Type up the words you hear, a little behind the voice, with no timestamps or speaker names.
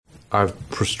I've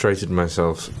prostrated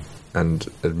myself and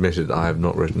admitted I have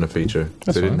not written a feature.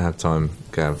 That's I didn't fine. have time,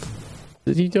 Gav.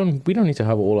 We don't need to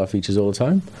have all our features all the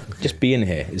time. Just being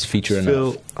here is feature enough.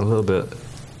 Feel a little bit...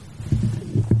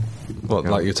 What,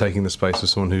 like you're taking the space of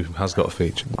someone who has got a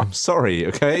feature? I'm sorry,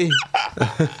 okay?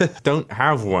 Don't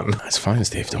have one. That's fine,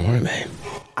 Steve. Don't worry, mate.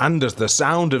 And as the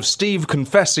sound of Steve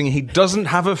confessing he doesn't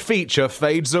have a feature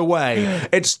fades away,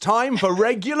 it's time for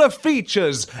Regular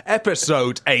Features,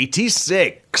 episode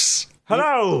 86.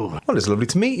 Hello! Well, it's lovely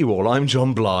to meet you all. I'm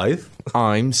John Blythe.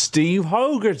 I'm Steve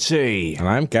Hogarty. And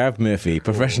I'm Gav Murphy,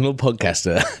 professional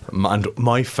podcaster. And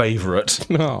my favourite.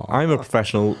 No, I'm a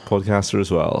professional podcaster as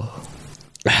well.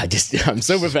 I'm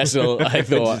so professional. I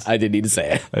thought I didn't need to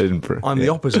say it. I didn't... I'm the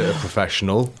opposite of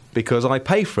professional because I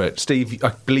pay for it. Steve, I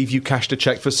believe you cashed a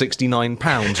cheque for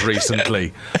 £69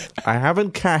 recently. I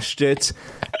haven't cashed it.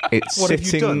 It's What have you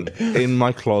sitting in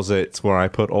my closet where I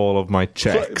put all of my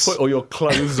checks. Put all your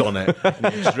clothes on it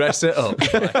and you dress it up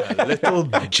like a little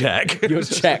cheque. Your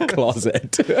check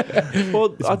closet.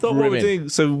 Well, I thought what we're brimming. doing.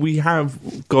 So we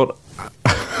have got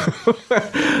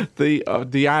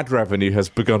the ad revenue has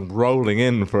begun rolling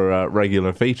in for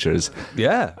regular features.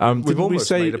 Yeah, Didn't we've we almost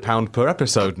say- made £1 per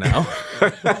episode now.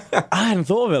 I hadn't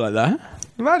thought of it like that.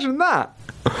 Imagine that.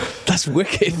 That's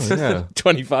wicked. yeah.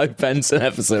 25 pence an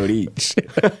episode each.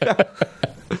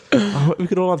 We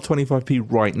could all have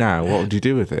 25p right now. What would you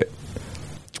do with it?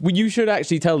 Well, you should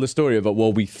actually tell the story about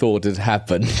what we thought had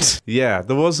happened. Yeah,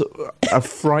 there was a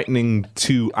frightening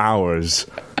 2 hours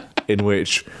in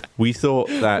which we thought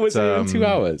that... Was it in 2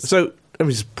 hours? So, let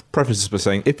me just preface this by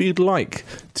saying, if you'd like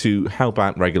to help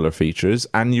out regular features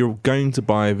and you're going to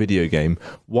buy a video game,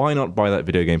 why not buy that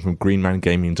video game from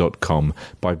greenmangaming.com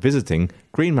by visiting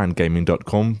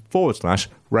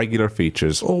greenmangaming.com/regular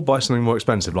features. Or buy something more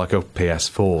expensive like a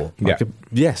PS4. Like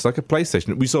like a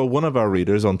PlayStation. We saw one of our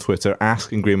readers on Twitter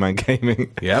asking Greenman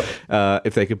Gaming Yep.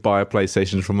 if they could buy a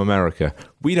PlayStation from America.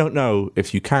 We don't know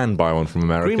if you can buy one from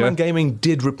America. Greenman Gaming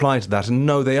did reply to that, and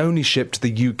no, they only shipped to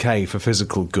the UK for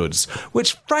physical goods,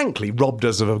 which frankly robbed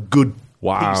us of a good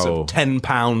piece of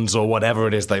 £10 or whatever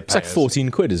it is they pay It's like us. 14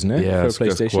 quid, isn't it? Yeah, for a that's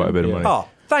PlayStation. quite a bit of money. Oh,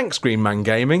 thanks, Greenman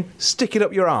Gaming. Stick it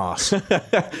up your arse.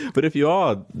 But if you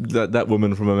are that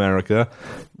woman from America,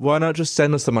 why not just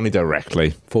send us the money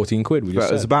directly? 14 quid, we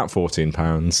just It's said. about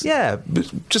 £14. Yeah,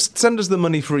 just send us the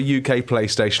money for a UK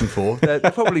PlayStation 4.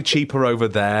 They're probably cheaper over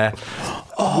there.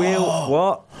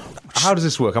 What? How does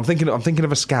this work? I'm thinking of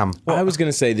a scam. I was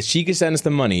going to say that she could send us the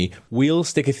money, we'll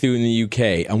stick it through in the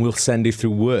UK, and we'll send it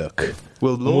through work.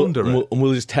 We'll launder it. And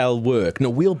we'll just tell work. No,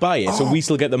 we'll buy it, so we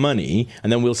still get the money,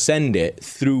 and then we'll send it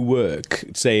through work,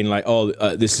 saying like,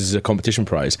 this is a competition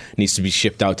prize. It needs to be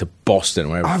shipped out to Boston,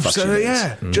 wherever the fuck she lives.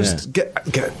 Yeah. Just get.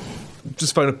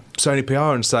 Just phone up Sony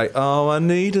PR and say, I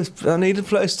need a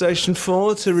PlayStation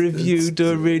 4 to review.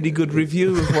 Do a really good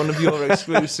review of one of your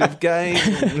exclusive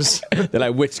games. They're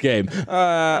like, which game?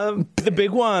 The big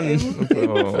one.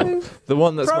 The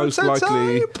one that's most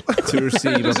Prototype. likely to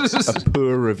receive a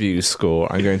poor review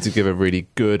score. I'm going to give a really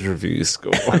good review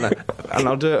score. And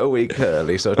I'll do it a week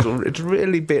early, so it'll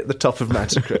really be at the top of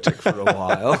Metacritic for a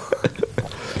while.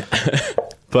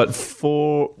 But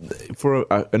for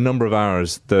a number of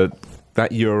hours, that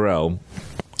URL,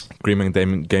 Greenman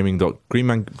Ging gang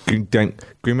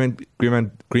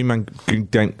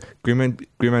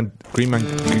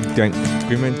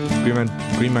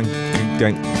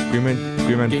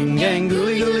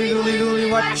gooly gooly gooly gooly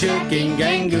watch you ging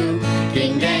gang goo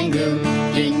ging gang goo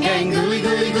ging gang gooly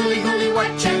gooly gooly gooly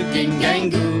watch you ging gang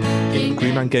goo ging gang. I believe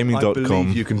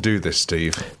greenmangaming.com. you can do this,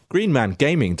 Steve.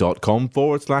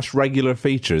 greenmangaming.com/regular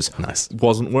features. Nice.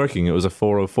 Wasn't working. It was a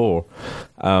 404.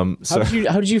 How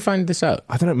did you find this out?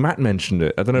 I don't know. Matt mentioned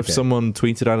it. I don't know if someone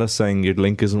tweeted at us saying your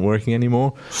link isn't working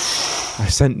anymore. I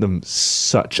sent them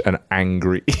such an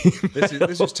angry email.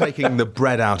 This is taking the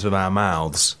bread out of our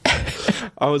mouths.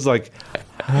 I was like,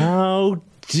 how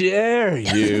dare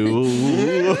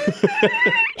you?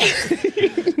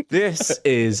 This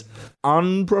is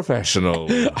unprofessional.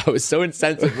 I was so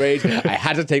incensed with rage, I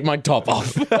had to take my top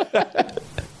off.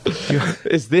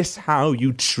 Is this how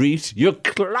you treat your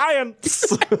clients?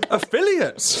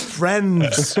 Affiliates,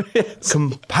 friends,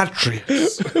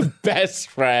 compatriots. Best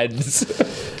friends.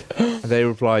 They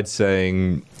replied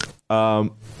saying,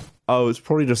 it's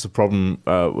probably just a problem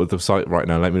with the site right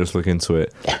now. Let me just look into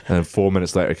it. And then 4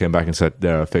 minutes later, came back and said,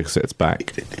 there, I fixed it. It's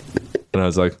back. And I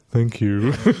was like, thank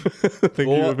you. Thank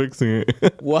you for fixing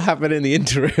it. What happened in the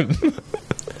interim?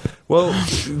 Well,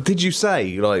 did you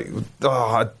say, like,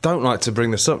 I don't like to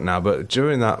bring this up now, but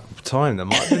during that time, there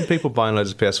might have been people buying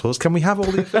loads of PS4s. Can we have all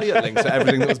the affiliate links to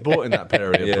everything that was bought in that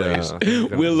period, please?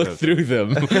 We'll look through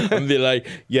them and be like,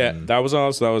 yeah, that was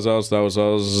ours, that was ours, that was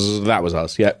ours, that was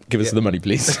ours. Yeah, give us the money,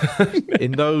 please.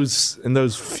 In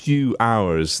those few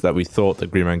hours that we thought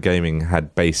that Green Man Gaming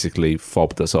had basically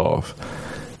fobbed us off,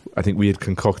 I think we had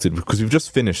concocted, because we've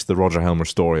just finished the Roger Helmer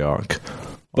story arc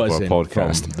of our Buzzing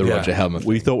podcast. from the Roger Helmer.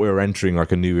 We thought we were entering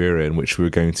like a new era in which we were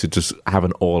going to just have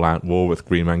an all-out war with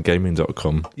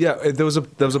GreenManGaming.com. Yeah, there was a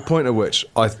point at which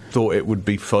I thought it would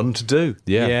be fun to do.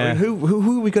 Yeah. Yeah. I mean,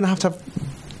 who are we going to have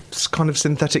this kind of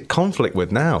synthetic conflict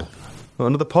with now?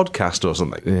 Another podcast or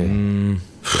something?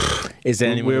 Is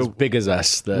there anyone as big as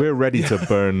us? We're ready to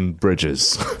burn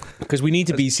bridges. Because we need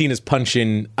to be seen as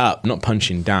punching up, not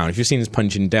punching down. If you're seen as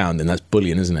punching down, then that's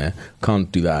bullying, isn't it?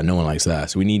 Can't do that. No one likes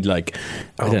that. So we need, like,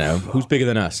 I don't know, who's bigger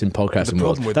than us in podcasting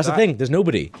world? problem with That's that- the thing. There's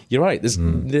nobody. You're right. There's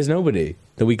nobody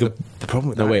that we could. The problem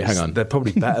with No, that wait, is hang on. they're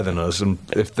probably better than us, and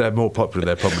if they're more popular,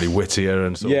 they're probably wittier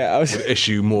and sort Yeah, I was- would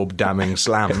issue more damning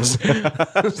slams.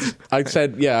 I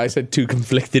said two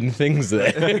conflicting things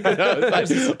there. I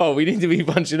was like, oh, we need to be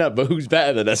punching up, but who's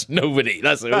better than us? Nobody.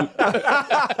 That's who.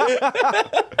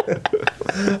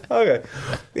 Okay.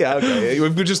 Yeah, okay.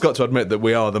 We've just got to admit that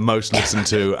we are the most listened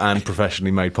to and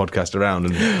professionally made podcast around,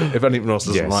 and if anyone else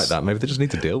doesn't Yes. like that, maybe they just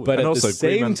need to deal with But it. at also, the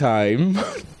same Green time,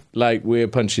 like, we're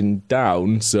punching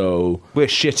down, so We're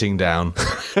shitting down.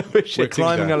 We're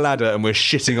climbing a ladder and we're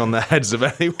shitting on the heads of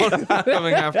anyone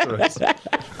coming after us.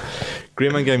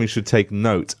 Green Man Gaming should take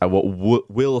note at what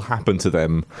will happen to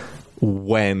them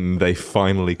when they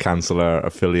finally cancel our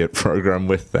affiliate program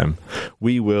with them.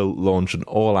 We will launch an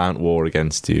all-out war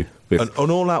against you. With An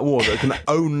all-out war that can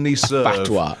only serve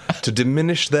Fatwa. to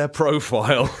diminish their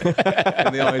profile in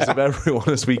the eyes of everyone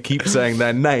as we keep saying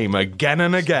their name again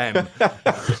and again.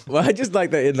 Well, I just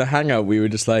like that in the hangout we were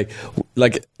just like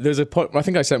there's a point. I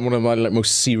think I sent one of my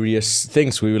most serious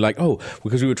things. We were like, oh,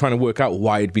 because we were trying to work out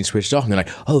why it'd been switched off, and they're like,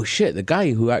 oh shit, the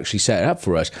guy who actually set it up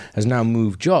for us has now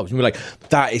moved jobs. And we're like,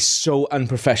 that is so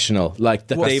unprofessional. Like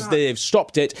that they've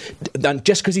stopped it, and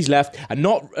just because he's left and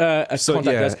not contact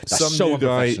us. That's so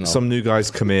unprofessional. Some new guys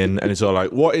come in and it's all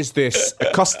like, what is this?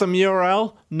 A custom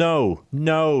URL? No.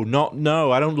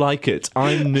 I don't like it.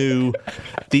 I'm new.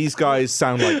 These guys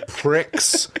sound like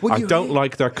pricks. I don't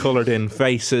like their coloured in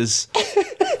faces.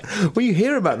 Well, you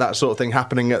hear about that sort of thing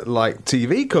happening at like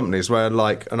TV companies where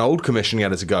like an old commissioning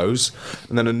editor goes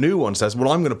and then a new one says, well,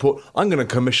 I'm going to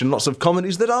commission lots of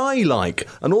comedies that I like,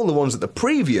 and all the ones that the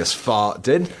previous fart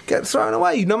did get thrown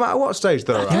away no matter what stage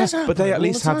they're at. Yes, but they at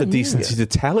least have the decency to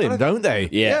tell him, don't they?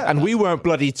 Yeah. And we weren't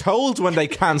bloody told when they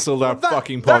cancelled our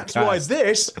fucking podcast. That's why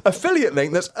this affiliate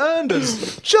link that's earned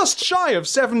us just shy of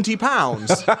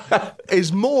 £70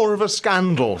 is more of a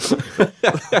scandal.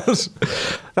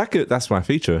 That's my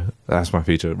feature.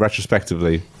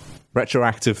 Retrospectively.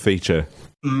 Retroactive feature.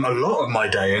 A lot of my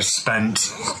day is spent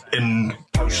in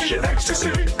post-shit ecstasy.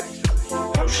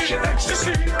 Post-shit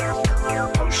ecstasy.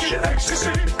 Post-shit ecstasy.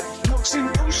 What's in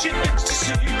post-shit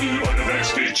ecstasy? On the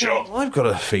next feature. I've got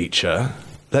a feature.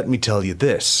 Let me tell you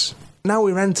this. Now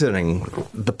we're entering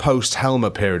the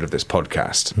post-Helmer period of this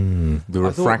podcast. The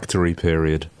refractory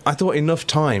period. I thought enough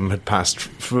time had passed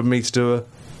for me to do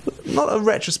not a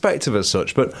retrospective as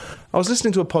such, but I was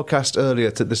listening to a podcast earlier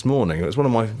this morning. It was one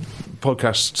of my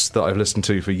podcasts that I've listened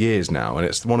to for years now, and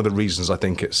it's one of the reasons I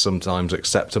think it's sometimes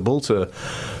acceptable to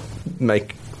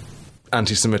make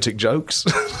anti-Semitic jokes.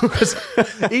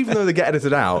 Even though they get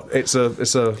edited out, it's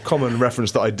a common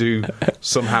reference that I do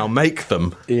somehow make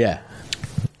them. Yeah.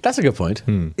 That's a good point.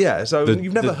 Yeah, so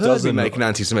you've never heard me make an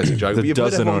anti-Semitic joke, but you've heard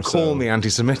dozen everyone or so. call me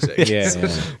anti-Semitic. Yeah.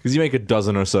 Because you make a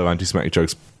dozen or so anti-Semitic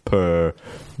jokes per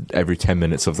every 10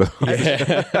 minutes of the...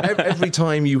 Every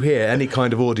time you hear any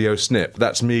kind of audio snip,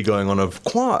 that's me going on of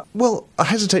quite... Well, I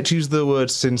hesitate to use the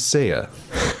word sincere.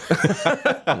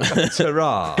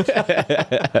 Ta-ra.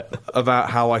 About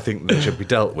how I think they should be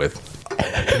dealt with.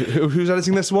 Who's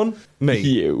editing this one? Me.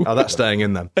 You. Oh, that's staying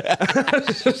in then.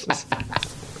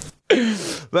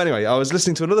 But anyway, I was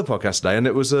listening to another podcast today, and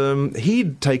it was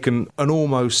he'd taken an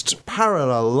almost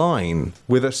parallel line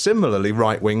with a similarly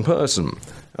right-wing person.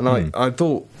 And I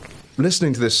thought,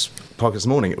 listening to this podcast this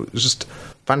morning, it was just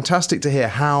fantastic to hear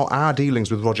how our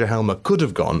dealings with Roger Helmer could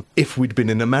have gone if we'd been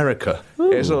in America.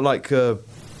 It's sort of like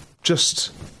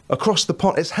just across the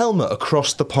pond. It's Helmer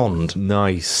across the pond.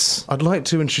 Nice. I'd like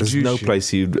to introduce There's no you.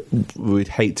 place would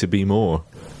hate to be more.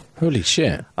 Holy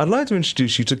shit. I'd like to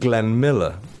introduce you to Glenn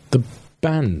Miller. The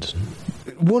band.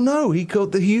 Well, no, he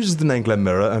uses the name Glenn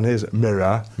Miller and his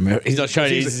mirror. He's not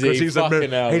Chinese, is he? He's a Fucking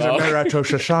hell, he's a dog. mirror to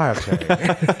society.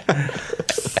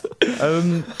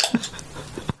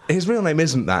 His real name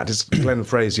isn't that. It's Glenn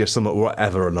Frazier, somewhat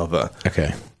whatever another.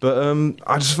 Okay. But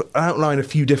I just outline a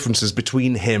few differences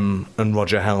between him and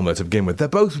Roger Helmer to begin with. They're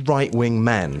both right-wing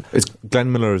men. It's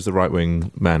Glenn Miller is the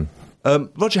right-wing man.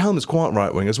 Roger Helmer's quite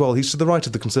right-wing as well. He's to the right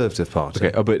of the Conservative Party.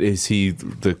 Okay, but is he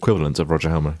the equivalent of Roger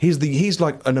Helmer? He's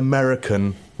like an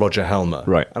American Roger Helmer.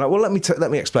 Right. And let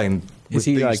me explain Is with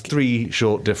he these like- three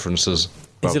short differences.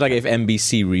 Is it like if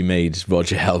NBC remade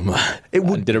Roger Helmer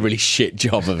and did a really shit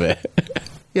job of it?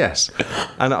 Yes.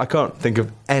 And I can't think of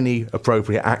any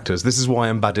appropriate actors. This is why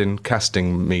I'm bad in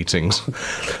casting meetings.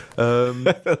 All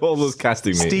those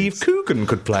casting Steve Coogan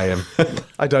could play him.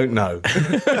 I don't know.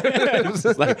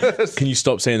 Can you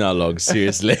stop saying that, Log?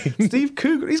 Seriously. Steve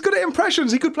Coogan, he's good at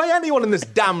impressions. He could play anyone in this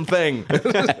damn thing.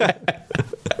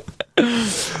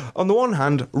 On the one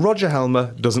hand, Roger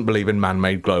Helmer doesn't believe in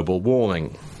man-made global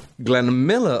warming. Glenn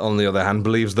Miller, on the other hand,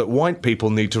 believes that white people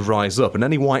need to rise up, and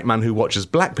any white man who watches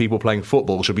black people playing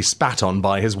football should be spat on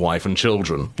by his wife and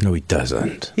children. No, he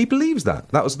doesn't. He believes that.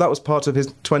 That was part of his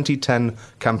 2010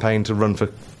 campaign to run for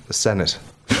the Senate.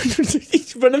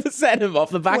 He's running for Senate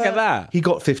off the back of that. He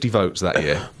got 50 votes that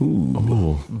year.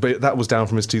 Ooh. But that was down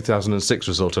from his 2006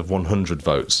 result of 100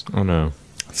 votes. Oh no.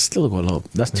 Still got a lot.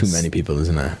 That's too many people,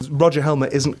 isn't it? Roger Helmer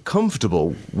isn't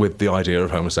comfortable with the idea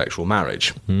of homosexual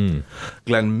marriage.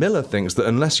 Glenn Miller thinks that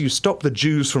unless you stop the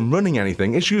Jews from running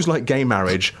anything, issues like gay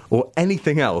marriage or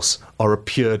anything else are a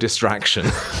pure distraction.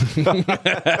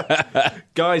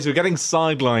 Guys, we're getting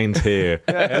sidelined here.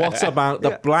 What about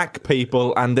the black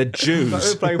people and the They're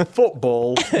Jews? playing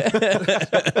football.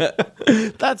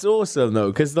 That's awesome,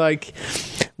 though, because, like,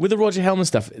 with the Roger Helmer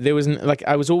stuff, there was, like,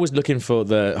 I was always looking for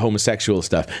the homosexual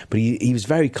stuff, but he was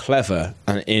very clever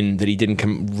in that he didn't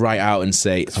come right out and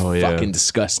say it's fucking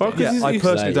disgusting. Well, 'cause Yeah, I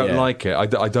personally don't yeah. like it. I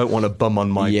don't want a bum on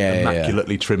my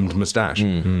immaculately trimmed moustache.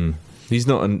 He's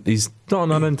not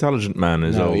an unintelligent man,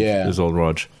 is old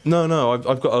Rog. No,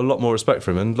 I've got a lot more respect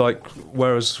for him. And like,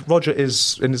 whereas Roger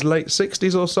is in his late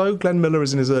 60s or so, Glenn Miller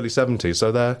is in his early 70s.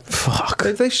 So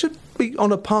they should be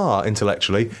on a par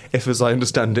intellectually, if, as I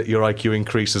understand it, your IQ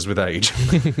increases with age.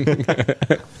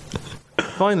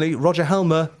 Finally, Roger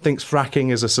Helmer thinks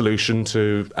fracking is a solution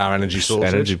to our energy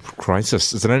shortage. Energy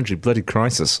crisis. It's an energy bloody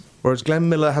crisis. Whereas Glenn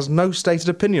Miller has no stated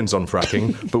opinions on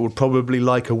fracking, but would probably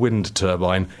like a wind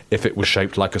turbine if it was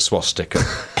shaped like a swastika.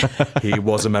 He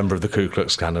was a member of the Ku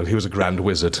Klux Klan. He was a grand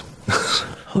wizard.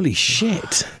 Holy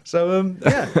shit. So,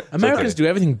 yeah. Americans do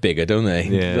everything bigger, don't they?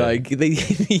 Yeah. Like, they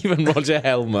even Roger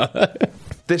Helmer.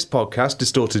 This podcast,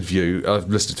 Distorted View, I've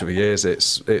listened to it for years.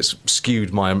 It's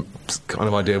skewed my kind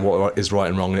of idea of what is right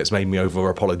and wrong, and it's made me over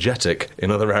apologetic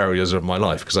in other areas of my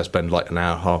life because I spend like an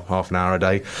hour, half an hour a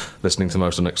day listening to the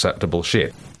most unacceptable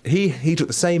shit. He took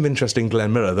the same interest in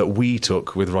Glenn Miller that we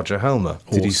took with Roger Helmer.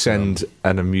 Did he send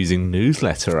an amusing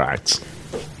newsletter out?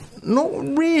 Not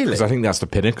really. Because I think that's the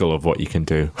pinnacle of what you can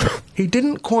do. He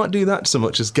didn't quite do that so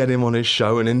much as get him on his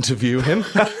show and interview him.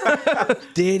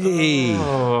 Did he?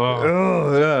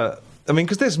 Oh, yeah. I mean,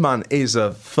 because this man is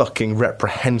a fucking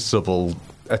reprehensible,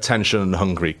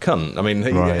 attention-hungry cunt. I mean,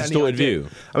 Right. Distorted View.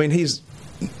 I mean, he's...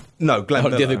 No, Glenn Oh,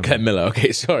 Miller. the other Glenn Miller.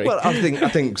 Okay, sorry. Well, I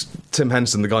think Tim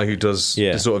Henson, the guy who does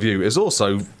Yeah. Distorted View, is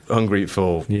also hungry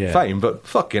for fame, but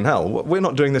fucking hell, we're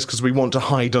not doing this because we want to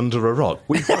hide under a rock.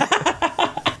 We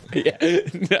Yeah.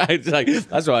 It's like,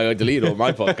 that's why I delete all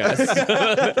my podcasts.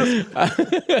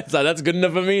 It's like, that's good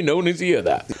enough for me. No one needs to hear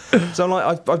that. So,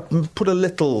 like, I've put a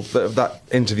little bit of that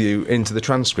interview into the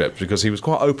transcript because he was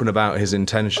quite open about his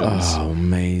intentions. Oh,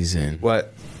 amazing.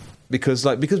 Because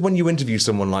when you interview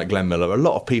someone like Glenn Miller, a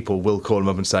lot of people will call him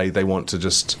up and say they want to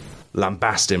just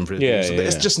lambast him for his views.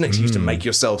 It's just an excuse to make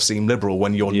yourself seem liberal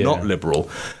when you're not liberal.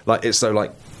 Like, it's so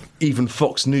like. Even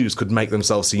Fox News could make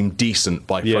themselves seem decent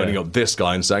by phoning up this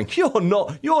guy and saying, "You're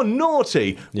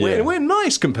naughty. We're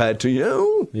nice compared to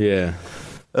you." Yeah.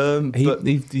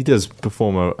 He does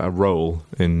perform a role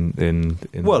in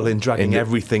dragging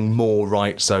everything more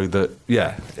right, so that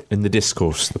in the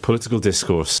discourse, the political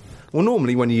discourse. Well,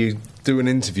 normally when you do an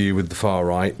interview with the far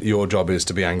right, your job is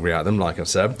to be angry at them, like I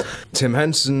said. Tim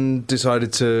Henson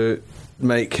decided to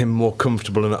make him more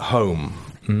comfortable and at home.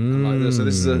 Like this. So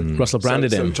this is Russell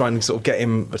branded him. Trying to sort of get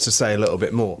him to say a little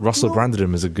bit more. Russell branded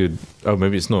him as a good... Oh,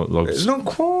 maybe it's not. It's not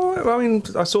quite... I mean,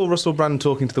 I saw Russell Brand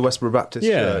talking to the Westboro Baptist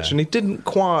Church, and he didn't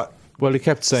quite Well, he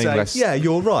kept saying say, less. yeah,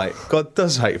 you're right. God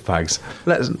does hate fags.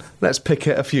 Let's pick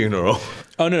it a funeral.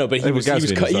 Oh no, but Gatsby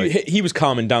was he was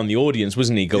calming down the audience,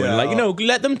 wasn't he? Going Yeah. like,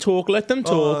 let them talk, let them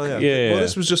talk. Oh, yeah. Well,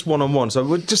 this was just one-on-one,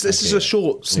 so this is a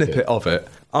short snippet of it.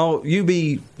 You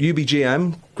be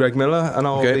GM, Greg Miller, and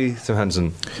I'll be Tim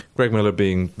Henson. Greg Miller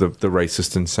being the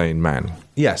racist, insane man.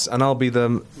 Yes, and I'll be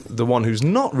the one who's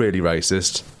not really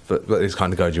racist, but is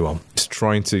kind of goad you on. He's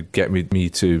trying to get me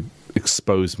to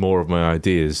expose more of my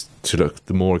ideas. To look,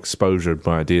 the more exposure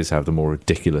my ideas have, the more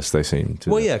ridiculous they seem.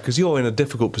 To Well, yeah, because you're in a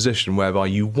difficult position whereby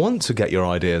you want to get your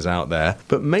ideas out there,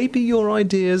 but maybe your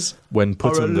ideas when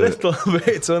put are a on little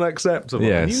bit unacceptable.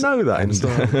 Yes. You know that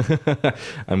inside.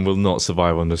 and will not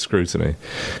survive under scrutiny.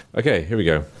 Okay, here we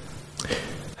go.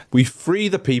 We free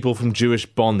the people from Jewish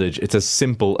bondage. It's as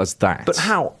simple as that. But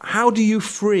how? How do you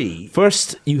free?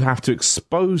 First, you have to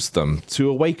expose them to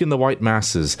awaken the white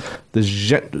masses. Did he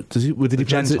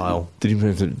Gentile. Did he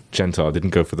pronounce it Gentile?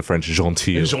 Didn't go for the French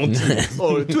gentil.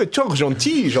 Oh, tu es trop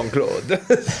gentil,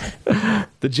 Jean-Claude.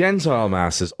 The Gentile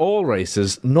masses, all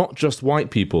races, not just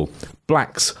white people.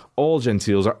 Blacks, all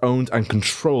Gentiles are owned and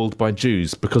controlled by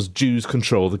Jews because Jews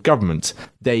control the government.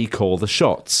 They call the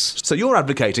shots. So you're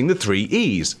advocating the 3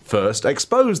 E's. First,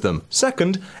 expose them.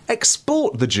 Second,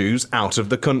 export the Jews out of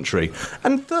the country.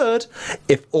 And third,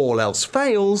 if all else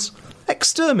fails,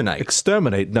 exterminate.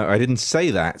 Exterminate? No, I didn't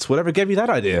say that. Whatever gave you that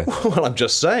idea? Well, I'm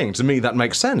just saying, to me that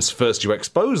makes sense. First you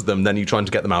expose them, then you're trying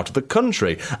to get them out of the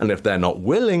country. And if they're not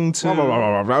willing to...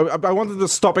 I wanted to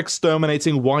stop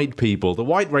exterminating white people. The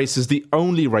white race is the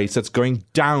only race that's going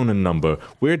down in number.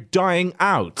 We're dying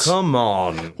out. Come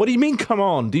on. What do you mean, come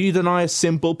on? Do you deny a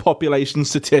simple population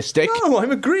statistic? No,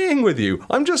 I'm agreeing with you.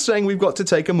 I'm just saying we've got to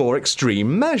take a more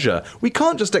extreme measure. We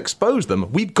can't just expose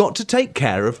them. We've got to take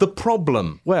care of the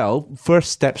problem. Well,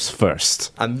 first steps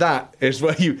first. And that is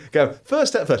where you go,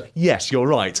 first step first. Yes, you're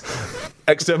right.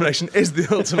 Extermination is the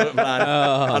ultimate plan,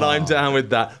 and I'm down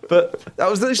with that. But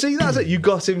that's it. You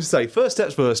got him to say, first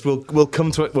steps first. We'll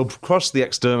come to it. We'll cross the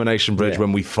extermination bridge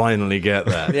when we finally get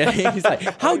there. Yeah, he's like,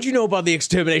 how do you know about the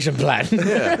extermination plan?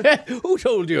 Who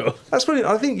told you? That's brilliant.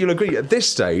 I think you'll agree at this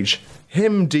stage,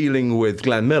 him dealing with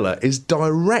Glenn Miller is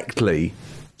directly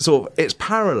it's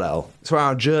parallel to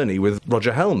our journey with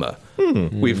Roger Helmer.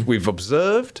 We've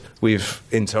observed, we've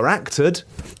interacted.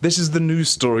 This is the news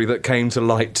story that came to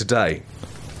light today.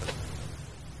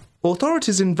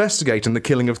 Authorities investigating the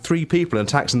killing of 3 people and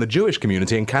attacks in the Jewish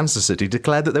community in Kansas City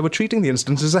declared that they were treating the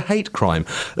incident as a hate crime,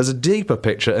 as a deeper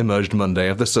picture emerged Monday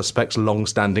of the suspect's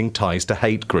long-standing ties to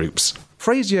hate groups.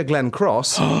 Frazier Glenn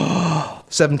Cross,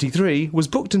 73, was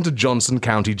booked into Johnson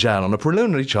County Jail on a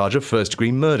preliminary charge of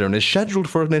first-degree murder and is scheduled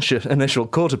for an initial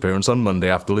court appearance on Monday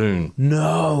afternoon.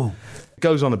 No.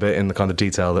 Goes on a bit in the kind of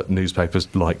detail that newspapers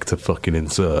like to fucking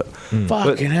insert.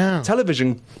 Fucking hell.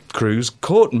 Television crews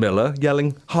caught Miller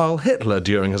yelling Heil Hitler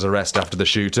during his arrest after the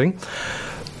shooting.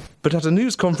 But at a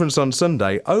news conference on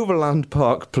Sunday, Overland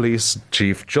Park Police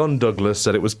Chief John Douglas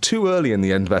said it was too early in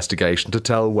the investigation to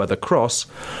tell whether Cross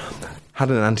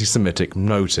had an anti-Semitic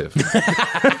motive.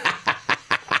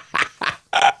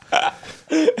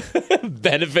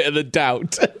 Benefit of the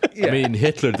doubt. I mean,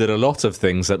 Hitler did a lot of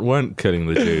things that weren't killing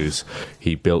the Jews.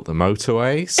 He built the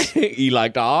motorways. He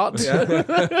liked art.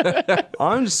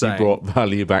 I'm saying... Brought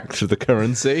value back to the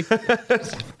currency.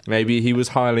 Maybe he was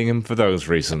hiring him for those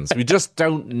reasons. We just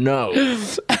don't know.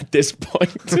 At this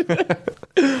point.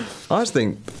 I just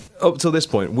think, up till this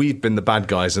point, we've been the bad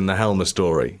guys in the Helmer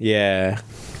story. Yeah.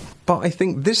 But I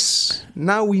think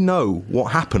now we know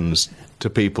what happens to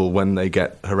people when they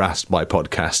get harassed by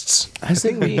podcasts. I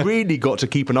think we really got to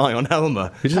keep an eye on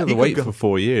Helmer. We just have to wait for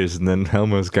 4 years, and then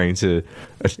Helmer's going to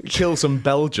kill some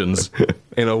Belgians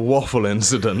in a waffle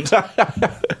incident.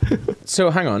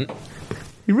 So hang on.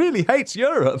 He really hates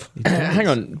Europe. Hang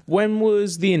on. When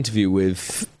was the interview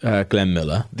with Glenn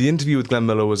Miller? The interview with Glenn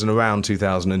Miller was in around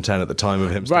 2010 at the time of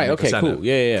him Right, standing okay, for Senate. cool.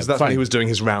 Yeah. Because that's fine. when he was doing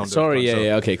his round. Sorry,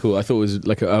 okay, cool. I thought it was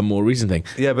like a more recent thing.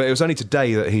 Yeah, but it was only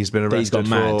today that he's been arrested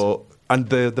for... And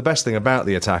the best thing about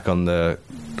the attack on the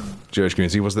Jewish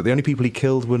community was that the only people he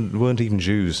killed weren't even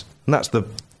Jews. And that's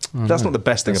not the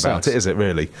best thing about it, is it,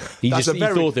 really? He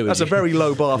thought they were That's a very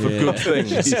low bar for good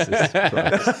things.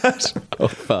 Oh,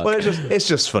 fuck. Well, it's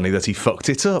just funny that he fucked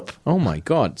it up. Oh, my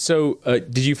God. So,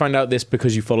 did you find out this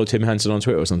because you follow Tim Henson on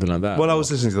Twitter or something like that? Well, I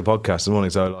was listening to the podcast this morning,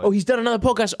 so... Oh, he's done another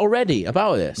podcast already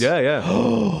about this? Yeah.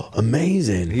 Oh,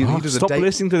 amazing. He does Stop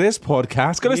listening to this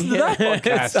podcast. Go listen to that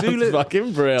podcast. Sounds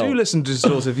fucking brilliant. Do listen to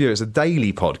Distorted View. It's a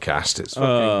daily podcast. It's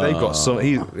fucking... They've got some...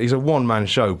 He's a one-man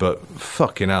show, but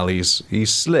fucking hell, he's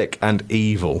slick and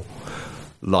evil.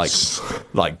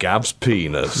 like Gav's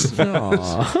penis.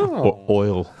 Or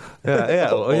oil.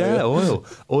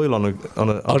 Oil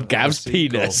on Gav's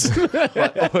penis.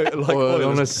 Oil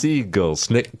on a seagull.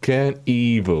 Slick and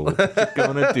evil. What you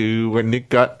gonna do when you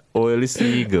got oily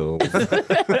seagull?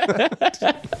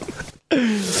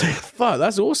 Fuck,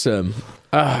 that's awesome.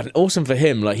 Awesome for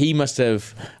him. Like, he must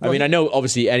have. I mean, I know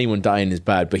obviously anyone dying is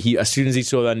bad, but as soon as he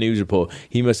saw that news report,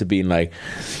 he must have been like,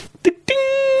 ding, ding.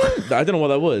 I don't know what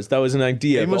that was. That was an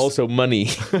idea, but also money.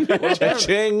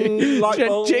 Cha-ching, light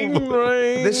bulb. Cha-ching,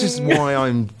 right. This is why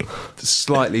I'm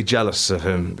slightly jealous of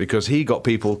him, because he got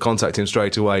people contacting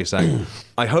straight away saying,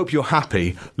 I hope you're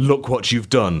happy, look what you've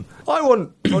done. I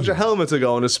want Roger Helmer to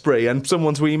go on a spree and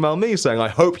someone to email me saying, I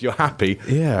hope you're happy.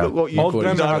 Yeah. Look what All you've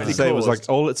Glenn had to done. say was like,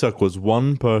 all it took was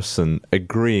one person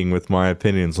agreeing with my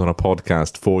opinions on a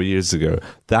podcast 4 years ago.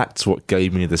 That's what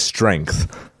gave me the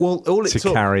strength Well, all it to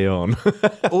took, carry on.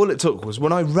 all it took was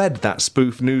when I read that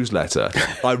spoof newsletter,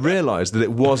 I realised that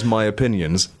it was my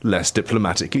opinions less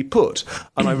diplomatically put,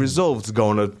 and I resolved to go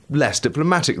on a less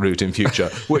diplomatic route in future,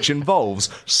 which involves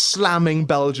slamming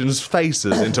Belgians'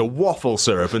 faces into waffle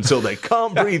syrup until they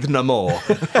can't breathe no more.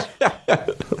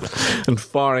 And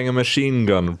firing a machine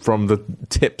gun from the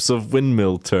tips of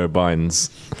windmill turbines.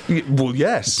 Well,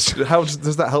 yes. How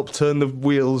does that help turn the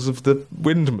wheels of the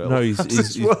windmill? No, How does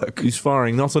this work? he's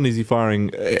firing. Not only is he firing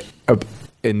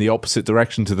in the opposite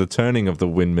direction to the turning of the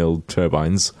windmill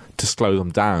turbines to slow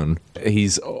them down,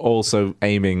 he's also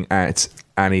aiming at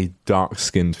any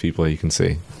dark-skinned people he can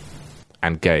see,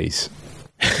 and gays.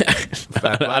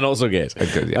 And also gays.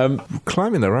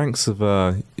 Climbing the ranks of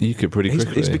UKIP pretty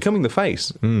quickly. He's becoming the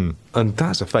face, and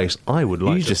that's a face I would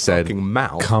like You to just said fucking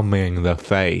mouth. coming the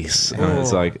face, and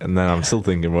it's like, and then I'm still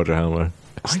thinking Roger Helmer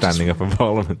standing up in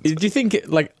Parliament. Do you think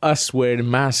like us wearing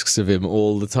masks of him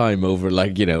all the time over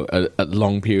like, you know, a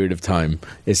long period of time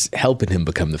is helping him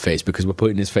become the face, because we're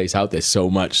putting his face out there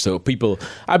so much, so people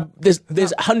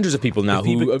there's hundreds of people now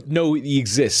who know he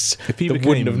exists If he that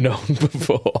wouldn't have known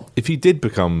before. If he did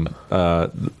become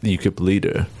the UKIP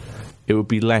leader, it would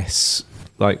be less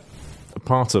like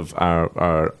part of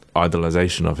our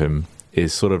idolization of him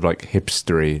is sort of like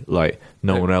hipstery, like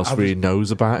no one else really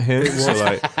knows about him. So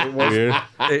like weird.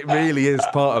 It really is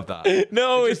part of that.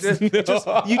 No, it's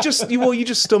not. You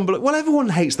just stumble. Well, everyone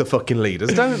hates the fucking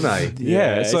leaders, don't they?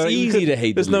 Yeah, so it's you easy could- to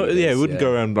hate There's the no, leaders, yeah, it wouldn't yeah.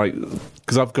 go around like,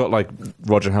 because I've got like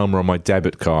Roger Helmer on my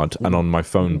debit card and on my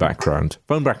phone background.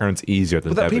 Phone background's easier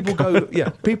than But that debit people card. go,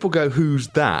 people go, who's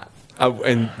that?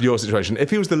 In your situation, if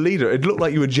he was the leader, it'd look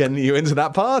like you were genuinely into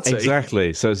that party.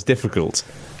 Exactly. So it's difficult.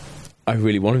 I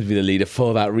really wanted to be the leader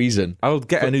for that reason. I'll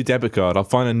get a new debit card. I'll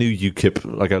find a new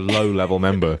UKIP, like a low-level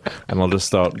member, and I'll just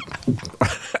start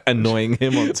annoying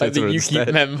him on Like Twitter the instead.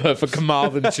 UKIP member for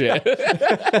Carmarthenshire.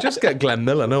 Just get Glenn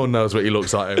Miller. No one knows what he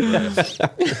looks like over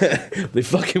there. They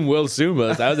fucking will sue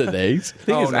us nowadays.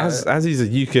 Thing is, as he's a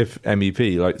UKIP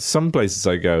MEP, like some places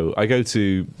I go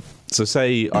to. So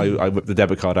say I whip the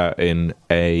debit card out in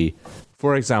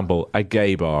for example, a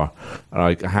gay bar, and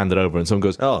I hand it over, and someone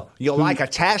goes, Oh, You like a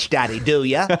tash daddy, do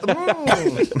ya?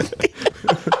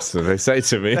 so they say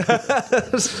to me,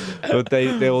 but they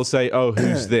will say, oh,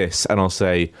 who's this? And I'll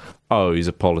say, oh, he's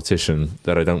a politician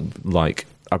that I don't like.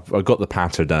 I've got the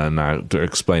patter down now to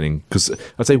explaining, because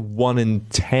I'd say 1 in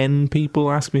 10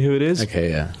 people ask me who it is. Okay,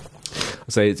 yeah. I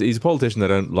say he's a politician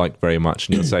that I don't like very much,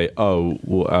 and you'll say, "Oh,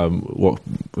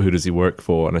 who does he work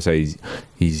for?" And I say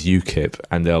he's UKIP,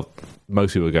 and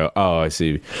most people go, "Oh, I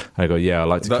see." And I go, "Yeah, I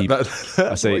like to keep."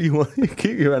 I say, what you want. You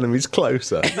keep your enemies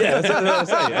closer. "Yeah, that's what I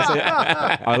say."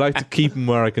 I like to keep him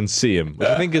where I can see him, which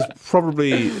I think is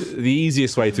probably the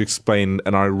easiest way to explain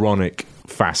an ironic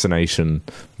fascination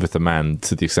with a man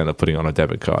to the extent of putting on a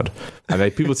debit card.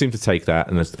 And people seem to take that,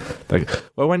 and it's like,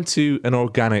 I went to an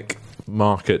organic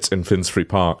market in Finsbury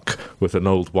Park with an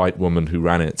old white woman who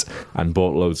ran it and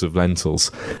bought loads of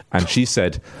lentils, and she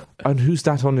said, and who's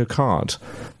that on your card?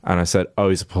 And I said, oh,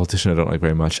 he's a politician I don't like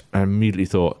very much. And I immediately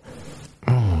thought,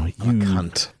 oh, you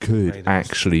could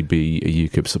actually be a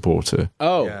UKIP supporter.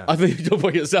 Oh, Yeah. I thought you were talking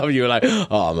about yourself. You were like, oh,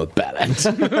 I'm a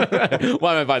bellend.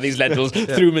 Why am I buying these lentils? Threw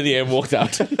them in the air and walked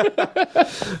out.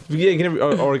 Yeah, you can,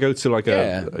 or I go to like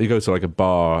Yeah. you go to like a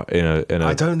bar in a.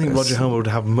 I don't think Roger Helmer would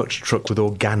have much truck with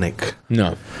organic.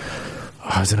 No.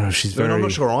 I don't know. She's very. I'm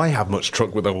not sure I have much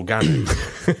truck with organic.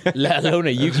 Let alone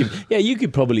a UKIP. Yeah,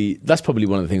 UKIP probably, that's probably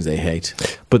one of the things they hate.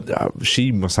 But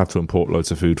she must have to import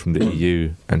loads of food from the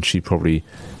EU, and she probably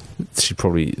she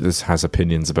probably has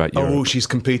opinions about Europe. Oh, she's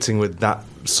competing with that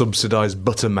subsidised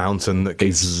butter mountain that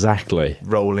keeps Exactly.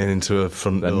 rolling into a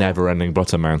front A door. never-ending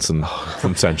butter mountain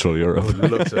from Central Europe.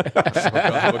 Love to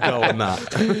have a go on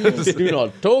that. Do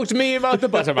not talk to me about the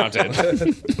Butter Mountain.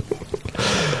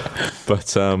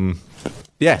 But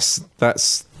yes,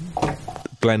 that's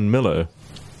Glenn Miller,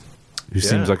 who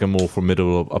seems like a more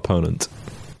formidable opponent.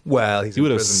 Well, he's He in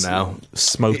would have prison now.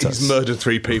 Smote us. He's murdered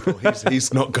 3 people.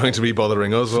 He's not going to be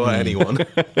bothering us or anyone.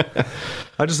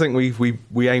 I just think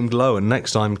we aimed low, and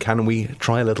next time, can we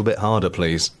try a little bit harder,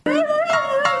 please?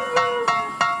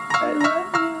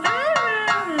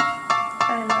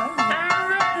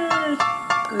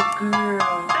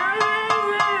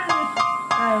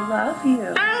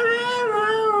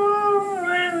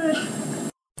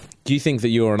 Do you think that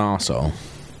you're an arsehole?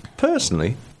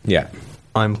 Personally, Yeah.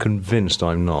 I'm convinced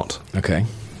I'm not. Okay.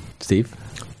 Steve?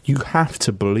 You have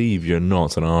to believe you're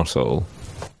not an arsehole.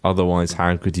 Otherwise,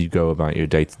 how could you go about your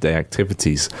day-to-day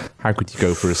activities? How could you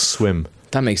go for a swim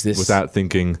That makes this... without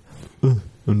thinking, I'm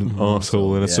an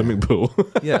arsehole in a swimming pool?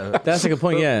 Yeah. That's a good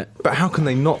point, yeah. But how can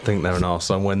they not think they're an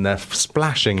arsehole when they're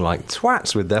splashing like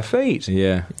twats with their feet?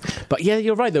 Yeah. But yeah,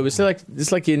 you're right, though. It's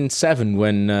like in Seven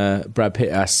when Brad Pitt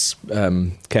asks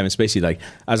Kevin Spacey, like,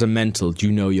 as a mental, do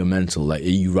you know you're mental? Like, are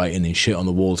you writing in shit on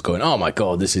the walls going, oh my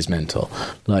God, this is mental?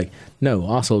 Like, no,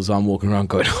 arseholes aren't walking around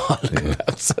going, oh, look,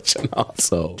 I'm such an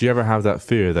arsehole. Do you ever have that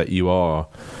fear that you are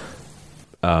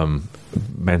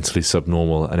mentally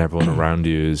subnormal and everyone around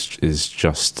you is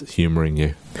just humouring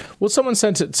you? Well, someone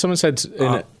said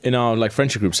in our like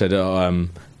friendship group said,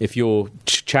 if you're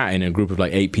chatting in a group of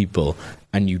like 8 people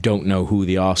and you don't know who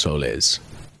the arsehole is,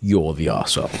 you're the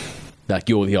arsehole. Like,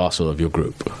 you're the arsehole of your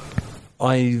group.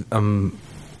 I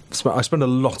spend a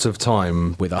lot of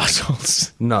time With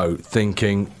arseholes.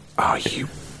 thinking, oh, you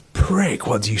prick,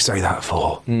 what do you say that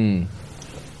for?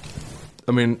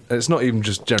 I mean, it's not even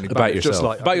just generally About bad, it's just yourself.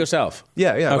 like About yourself.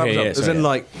 Yeah, about Okay, myself. yeah, As sorry, in, yeah.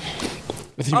 like,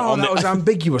 oh, that was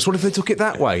ambiguous. What if they took it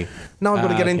that way? Now I've got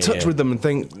to get in okay, touch yeah. with them and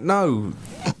think, no,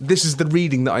 this is the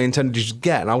reading that I intended you to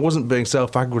get. And I wasn't being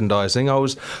self-aggrandizing. I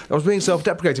was being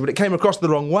self-deprecating, but it came across the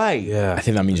wrong way. Yeah. I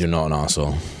think that means you're not an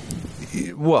arsehole.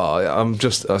 Well, I'm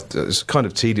just, it's kind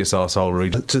of tedious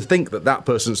arseholery. To think that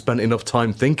person spent enough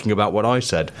time thinking about what I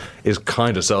said is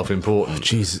kind of self-important.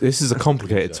 Jeez, this is a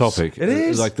complicated topic. It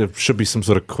is. Like, there should be some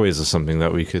sort of quiz or something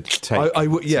that we could take I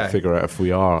would- yeah. to figure out if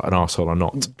we are an arsehole or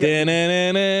not.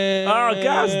 Oh,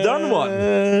 Gav's done one.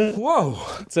 Whoa.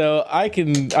 So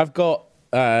I've got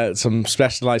some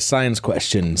specialized science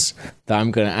questions that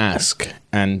I'm going to ask,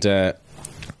 and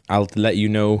I'll let you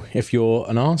know if you're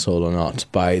an arsehole or not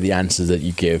by the answers that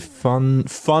you give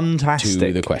Fantastic.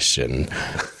 to the question.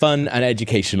 Fun and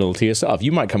educational to yourself.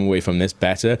 You might come away from this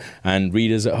better, and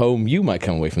readers at home, you might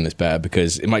come away from this better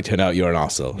because it might turn out you're an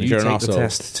arsehole. If You you're take an the arsehole,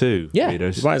 test too, yeah,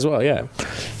 readers. might as well, yeah.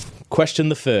 Question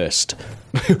the first.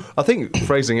 I think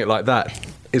phrasing it like that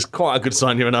is quite a good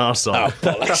sign you're an arsehole.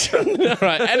 All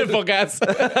right, end of podcast.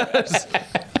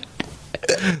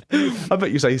 I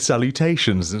bet you say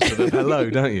salutations instead of hello,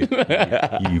 don't you?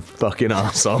 You fucking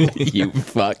arsehole. You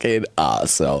fucking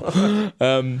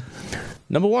arsehole.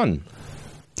 Number 1.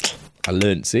 I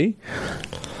learnt, see?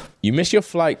 You miss your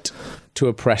flight to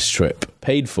a press trip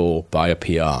paid for by a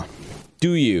PR.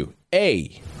 Do you,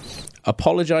 A,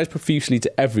 apologise profusely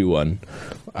to everyone,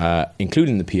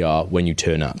 including the PR, when you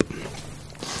turn up?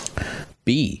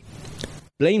 B,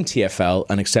 blame TfL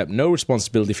and accept no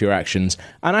responsibility for your actions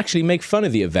and actually make fun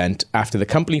of the event after the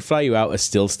company fly you out as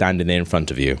still standing there in front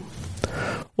of you?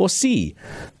 Or C,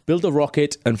 build a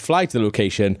rocket and fly to the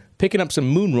location, picking up some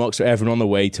moon rocks for everyone on the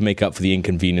way to make up for the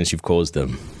inconvenience you've caused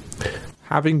them?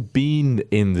 Having been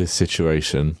in this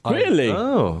situation, Really?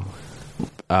 Oh.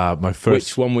 my first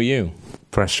Which one were you?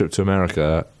 press trip to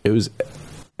America, it was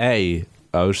I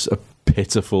was a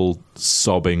pitiful,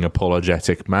 sobbing,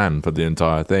 apologetic man for the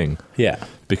entire thing Yeah.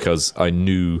 because I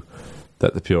knew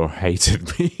that the PR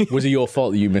hated me. Was it your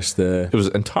fault that you missed the... It was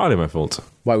entirely my fault.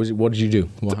 Why was it? What did you do?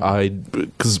 What happened?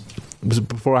 Because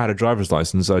before I had a driver's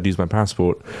license, I'd use my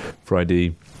passport for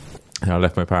ID, and I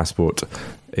left my passport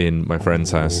in my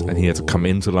friend's house, and he had to come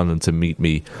into London to meet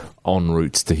me en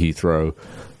route to Heathrow,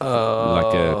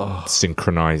 like a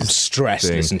synchronized Stressed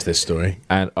thing. listen to this story.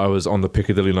 And I was on the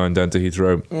Piccadilly line down to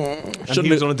Heathrow. And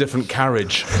he was on a different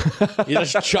carriage. You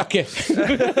just chuck it.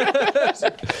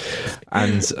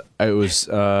 And it was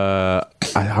I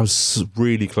was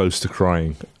really close to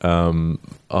crying.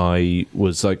 I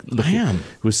was like, look, it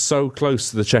was so close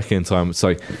to the check-in time. It's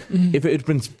like if it had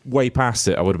been way past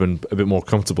it, I would have been a bit more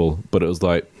comfortable. But it was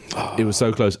like It was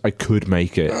so close. I could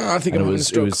make it. I think And I'm it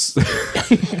having a was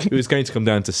it was going to come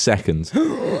down to seconds.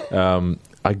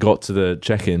 I got to the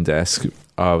check-in desk.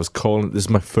 I was calling. This is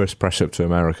my first press trip to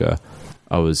America.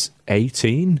 I was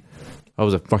 18. I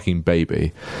was a fucking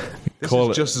baby. This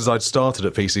is just as I'd started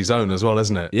at PC Zone as well,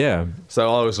 isn't it? Yeah.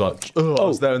 So I was like, I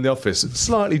was there in the office,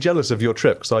 slightly jealous of your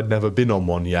trip because I'd never been on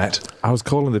one yet. I was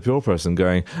calling the Pure person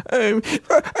going, I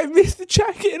missed the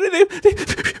check-in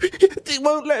and they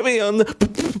won't let me on the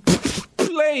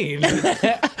plane.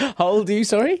 How old are you,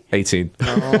 sorry? 18.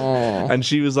 And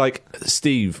she was like,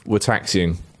 Steve, we're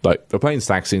taxiing. Like, the plane's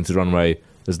taxiing to the runway.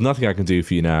 There's nothing I can do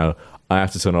for you now. I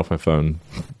have to turn off my phone.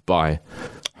 Bye.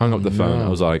 Hung up the phone. I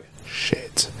was like,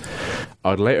 shit.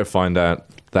 I'd later find out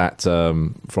that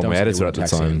from my say editor they at the were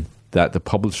time, that the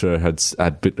publisher had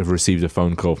received a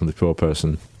phone call from the Pure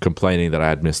person complaining that I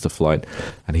had missed the flight.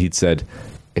 And he'd said,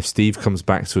 if Steve comes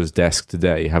back to his desk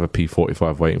today, have a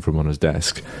P45 waiting for him on his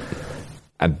desk.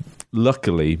 And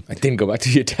luckily, I didn't go back to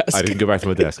your desk. I didn't go back to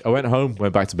my desk. I went home,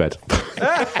 went back to bed.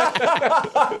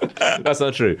 That's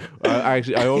not true.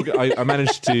 I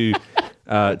managed to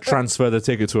transfer the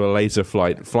ticket to a later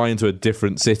flight, fly into a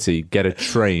different city, get a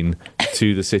train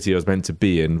to the city I was meant to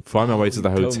be in, find my way to the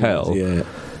hotel,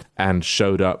 and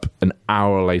showed up an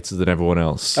hour later than everyone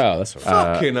else. Oh, that's right.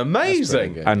 Fucking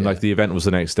amazing. And like the event was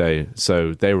the next day,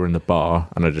 so they were in the bar,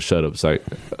 and I just showed up. It's like,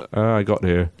 I got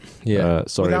here. Yeah.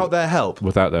 Sorry. Without their help.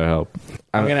 Without their help.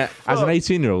 And gonna- as an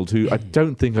 18-year-old who I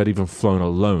don't think I'd even flown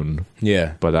alone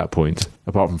Yeah. by that point,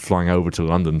 apart from flying over to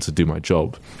London to do my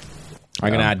job. I'm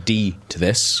going to add D to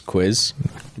this quiz.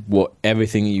 What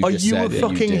everything you Are just you said a that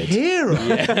fucking you did. hero?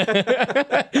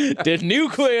 Did new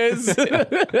quiz.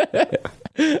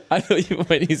 I thought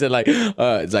when he said like,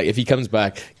 it's like if he comes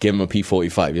back, give him a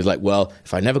P45. He's like, well,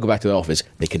 if I never go back to the office,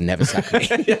 they can never sack me.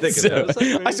 So,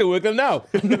 I still work them now.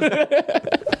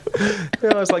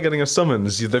 Yeah, it's like getting a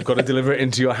summons. They've got to deliver it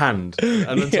into your hand.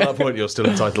 And until that point, you're still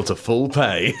entitled to full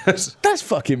pay. That's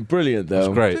fucking brilliant,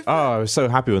 though. Great. Oh, I was so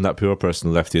happy when that Pure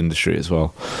person left the industry as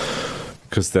well.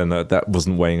 Because then that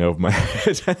wasn't weighing over my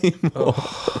head anymore.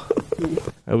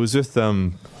 I was with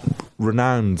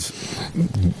renowned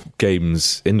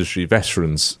games industry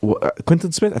veterans.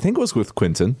 Quinton Smith, I think it was with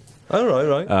Quinton. Oh,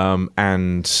 right.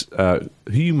 And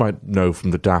who you might know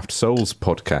from the Daft Souls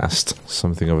podcast,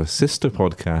 something of a sister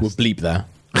podcast. We'll bleep that.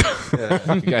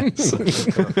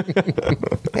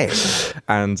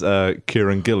 And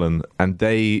Kieran Gillen, and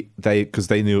they because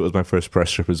they knew it was my first press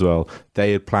trip as well,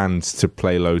 they had planned to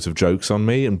play loads of jokes on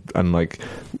me and like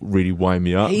really wind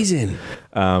me up. Amazing.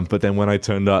 But then when I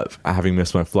turned up, having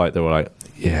missed my flight, they were like,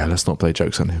 yeah, let's not play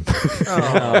jokes on him.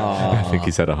 I think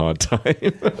he's had a hard time.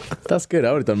 That's good.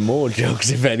 I would have done more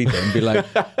jokes, if anything. Be like,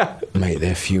 mate,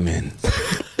 they're fuming.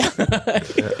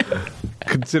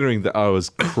 Considering that I was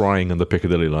crying on the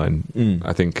Piccadilly line,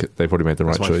 I think they probably made the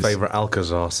right That's my choice. favourite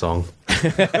Alcazar song.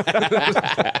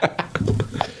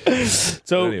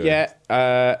 So, Anyway.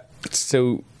 yeah.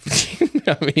 So,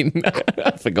 I mean,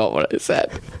 I forgot what I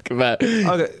said. But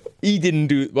Okay. he didn't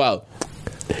do... Well,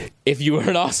 if you were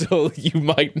an arsehole, you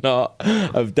might not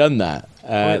have done that.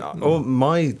 Or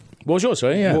my What was yours,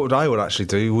 sorry? Yeah. what I would actually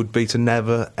do would be to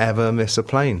never ever miss a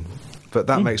plane. But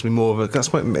that makes me more of a.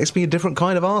 That's what makes me a different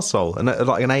kind of arsehole. And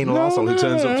like an anal arsehole who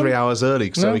turns up 3 hours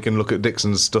early so he can look at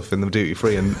Dixon's stuff in the duty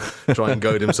free and try and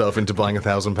goad himself into buying a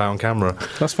 £1,000 camera.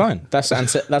 That's fine. That's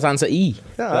answer E.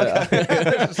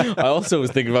 I also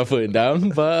was thinking about putting down,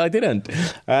 but I didn't.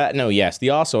 No, yes, the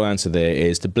arsehole answer there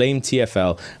is to blame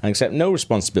TfL and accept no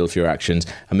responsibility for your actions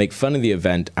and make fun of the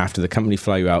event after the company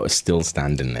fly you out is still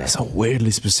standing there. It's a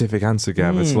weirdly specific answer,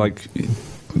 Gav. It's like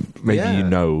maybe you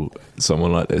know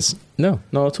someone like this. No,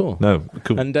 not at all. No,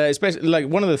 cool. And especially, like,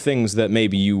 one of the things that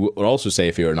maybe you would also say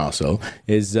if you're an arsehole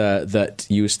is that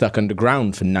you were stuck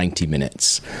underground for 90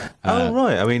 minutes. Oh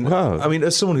right. I mean, Wow.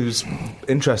 as someone who's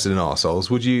interested in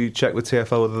arseholes, would you check with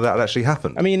TfL whether that actually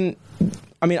happened? I mean,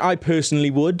 I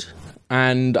personally would.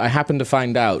 And I happened to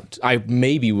find out,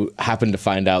 happened to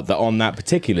find out that on that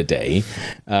particular day,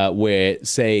 where,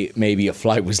 say, maybe a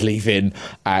flight was leaving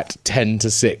at 10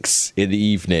 to 6 in the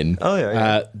evening,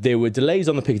 there were delays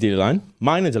on the Piccadilly line,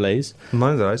 minor delays,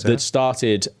 that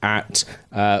started at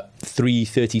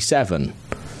 3:37.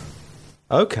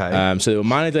 Okay. So there were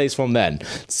minor delays from then.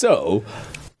 So,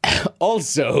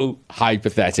 also,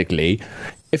 hypothetically,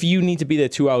 if you need to be there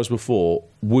 2 hours before,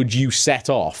 would you set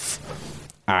off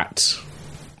at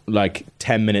like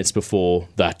 10 minutes before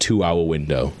that 2 hour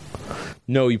window?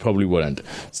 No, you probably wouldn't.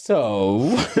 So,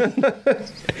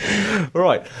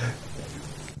 Right.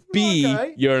 B,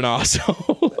 Okay. you're an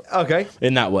arsehole. Okay.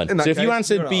 In that one. In that So if you case,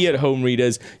 answered you're an B at home,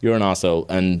 readers, you're an arsehole.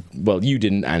 And, well, you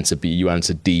didn't answer B, you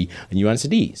answered D, and you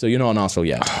answered E. So you're not an arsehole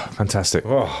yet. Fantastic.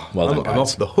 Oh, Well done, I'm guys.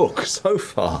 off the hook so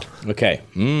far. Okay.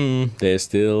 There's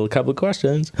still a couple of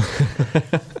questions.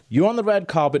 You're on the red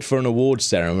carpet for an awards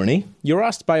ceremony. You're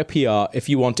asked by a PR if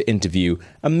you want to interview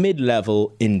a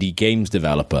mid-level indie games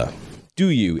developer. Do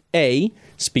you A,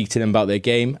 speak to them about their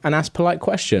game and ask polite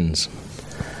questions?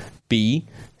 B,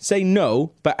 say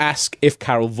no, but ask if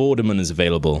Carol Vorderman is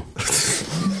available?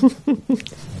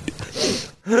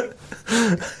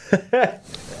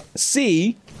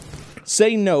 C,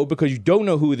 say no because you don't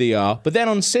know who they are, but then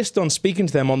insist on speaking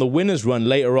to them on the winner's run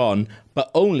later on, but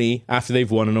only after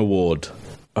they've won an award.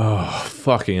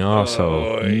 Fucking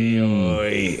arsehole.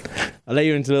 I'll let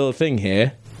you into a little thing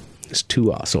here. There's 2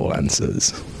 arsehole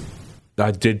answers.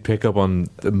 I did pick up on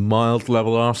the mild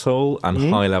level arsehole and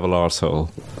high level arsehole.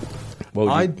 What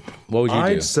would you do?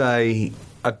 I'd say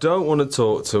I don't want to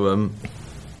talk to him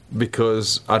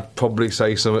because I'd probably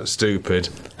say something stupid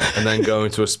and then go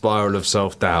into a spiral of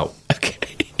self-doubt.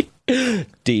 Okay.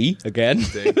 D, again.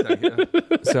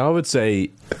 So I would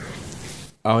say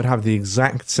I would have the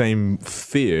exact same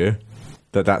fear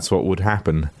that that's what would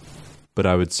happen. But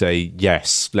I would say,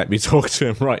 yes, let me talk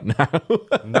to him right now.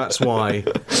 And that's why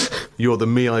you're the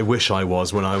me I wish I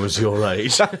was when I was your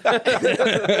age.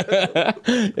 Okay,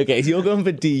 so you're going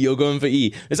for D, you're going for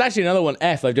E. There's actually another one,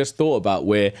 F, I've just thought about,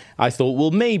 where I thought,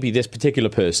 well, maybe this particular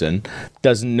person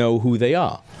doesn't know who they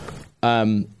are.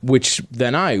 Which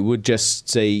then I would just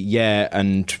say yeah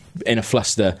and in a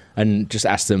fluster and just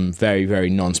ask them very, very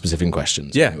non-specific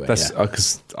questions. Yeah, Anyway, that's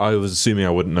because I was assuming I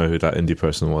wouldn't know who that indie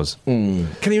person was. Can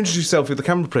you introduce yourself with the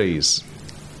camera, please?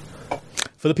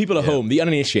 For the people at home, the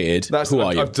uninitiated, who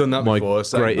are you? I've done that My before.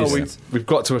 So, greatest- we've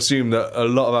got to assume that a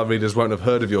lot of our readers won't have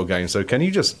heard of your game. So can you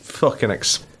just fucking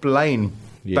explain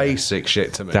basic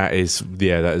shit to me? That is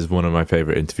one of my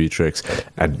favorite interview tricks,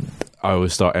 and I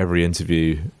always start every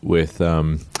interview with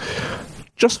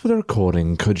just for the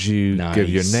recording, could you give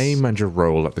your Nice. name and your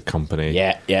role at the company?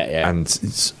 Yeah. And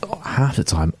it's, half the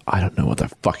time, I don't know what their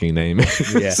fucking name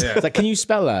is. Yeah. It's like, can you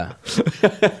spell that?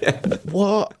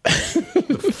 What?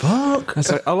 Fuck.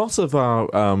 So a lot of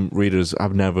our readers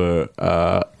have never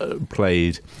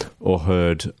played or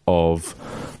heard of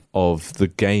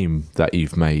the game that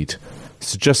you've made.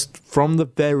 So just from the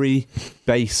very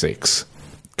basics,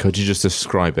 could you just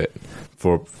describe it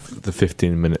for the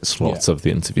 15-minute slots of the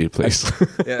interview, please?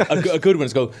 A good one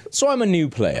is go, so I'm a new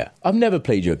player. I've never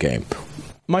played your game.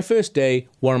 My first day,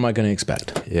 what am I going to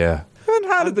expect? Yeah. And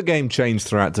how did the game change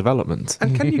throughout development?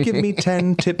 And can you give me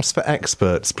 10 tips for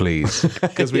experts, please?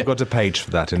 Because we've got a page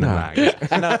for that in the mag.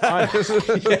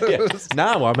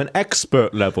 Now I'm an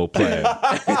expert level player.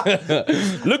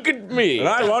 Look at me. And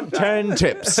I want 10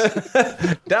 tips.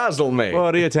 Dazzle me.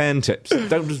 What are your 10 tips?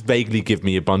 Don't just vaguely give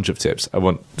me a bunch of tips. I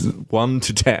want 1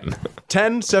 to 10.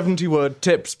 10 70-word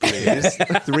tips, please.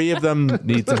 3 of them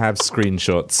need to have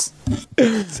screenshots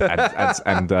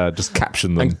and just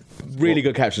caption them. Really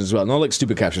good captions as well. Not like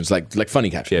stupid captions, like funny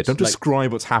captions. Yeah, don't Like-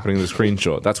 describe what's happening in the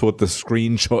screenshot. That's what the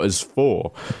screenshot is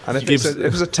for. And if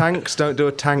it's a tanks, don't do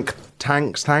a tanks.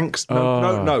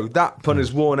 No, that pun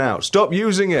is worn out. Stop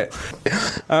using it.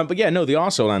 But yeah, no, the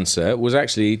arsehole answer was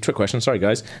actually, trick question, sorry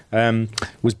guys,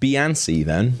 was Beyonce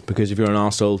then, because if you're an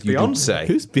arsehole... you do- Beyonce.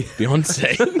 Who's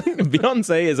Beyonce.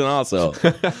 Beyonce is an arsehole.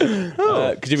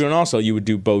 Because if you're an arsehole, you would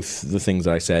do both the things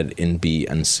I said in B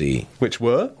and C. Which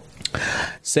were?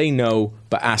 Say no,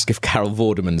 but ask if Carol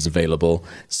Vorderman is available.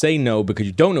 Say no because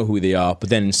you don't know who they are, but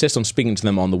then insist on speaking to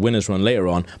them on the winner's run later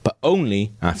on, but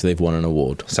only after they've won an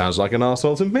award. Sounds like an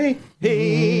arsehole to me.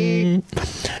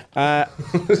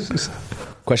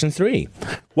 Question 3.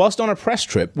 Whilst on a press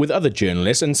trip with other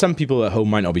journalists, and some people at home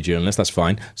might not be journalists, that's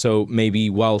fine. So maybe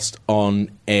whilst on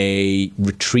a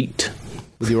retreat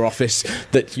with your office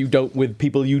that you don't, with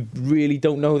people you really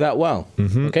don't know that well.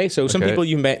 Okay, so some Okay. people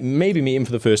you maybe meet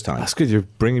for the first time. That's good. You're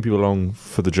bringing people along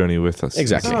for the journey with us.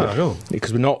 Exactly. cool.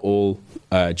 Because we're not all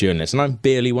journalists, and I'm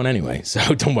barely one anyway,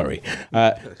 so don't worry.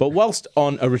 But whilst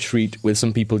on a retreat with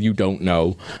some people you don't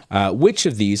know, which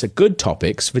of these are good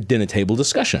topics for dinner table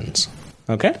discussions?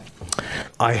 Okay?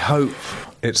 I hope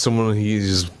it's someone who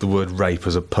uses the word rape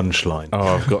as a punchline.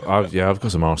 Oh, I've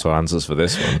got some arsehole answers for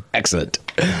this one. Excellent.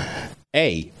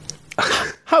 A.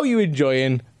 How are you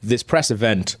enjoying this press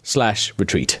event /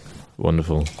 retreat?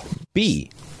 Wonderful. B.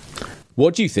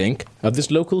 What do you think of this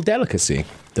local delicacy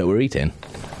that we're eating?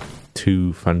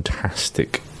 2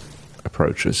 fantastic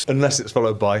approaches. Unless it's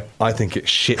followed by, I think it's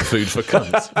shit food for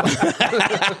cunts.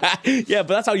 Yeah,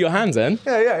 but that's how your hands end.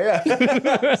 yeah.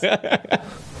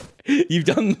 You've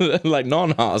done like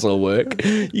non-arsehole work.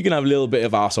 You can have a little bit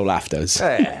of arsehole afters.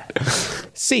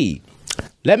 C.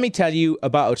 Let me tell you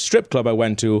about a strip club I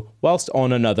went to whilst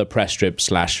on another press trip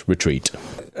 / retreat.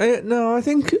 No, I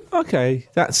think okay.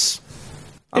 That's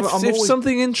if always-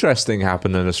 something interesting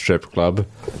happened in a strip club,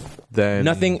 then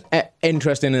Nothing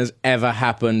interesting has ever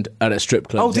happened at a strip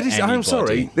club. Oh, did to he? I'm anybody.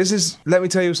 sorry. This is. Let me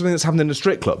tell you something that's happened in a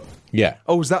strip club. Yeah.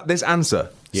 Oh, is that this answer?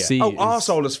 Yeah. C Oh, is-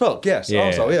 arsehole as fuck. Yes,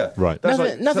 Yeah. arsehole. Yeah. Right. That's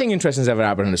Nothing, like- nothing interesting has ever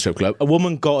happened in a strip club. A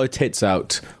woman got her tits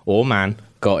out, or a man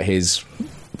got his.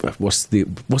 What's the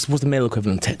male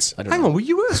equivalent of tits? I don't Hang know. on, were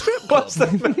you at a strip club? What's the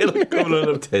male equivalent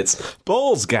of tits?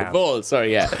 Balls, Gav. Balls,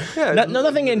 sorry, yeah. Yeah,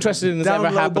 Nothing interesting has down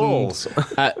ever low happened. balls.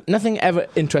 Nothing ever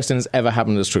interesting has ever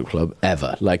happened at a strip club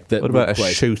ever. Like the. What about a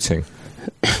wait. shooting?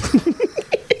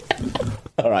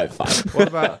 All right, fine. What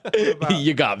about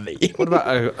You got me. what about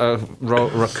a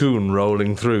raccoon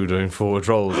rolling through doing forward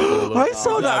rolls? I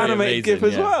saw that that'd be animated amazing, GIF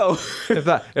as yeah.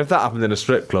 well. If that happened in a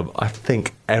strip club, I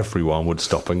think everyone would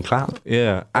stop and clap.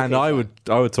 Yeah, and I would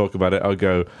talk about it. I'd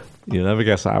go, you'll never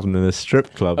guess what happened in this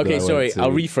strip club. that Okay, I went sorry. to."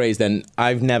 I'll rephrase then.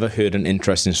 I've never heard an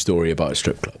interesting story about a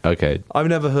strip club. Okay, I've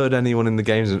never heard anyone in the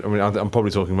games. I mean, I'm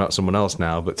probably talking about someone else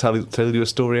now, but tell you a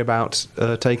story about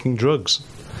taking drugs.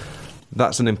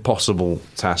 That's an impossible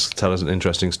task to tell us an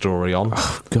interesting story on,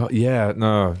 God, yeah,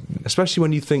 no, especially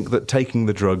when you think that taking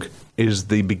the drug is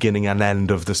the beginning and end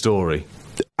of the story.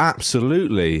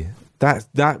 absolutely.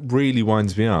 That really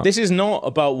winds me up. This is not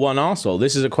about one arsehole.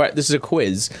 This is a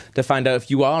quiz to find out if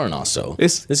you are an arsehole.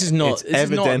 This is not. It's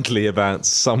evidently about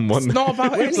someone. It's not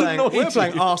about We're playing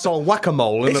arsehole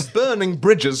whack-a-mole in a burning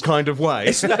bridges kind of way.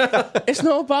 It's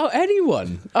not about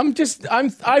anyone.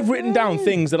 I've written down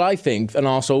things that I think an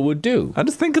arsehole would do. I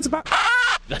just think it's about.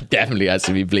 That definitely has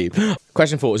to be bleep.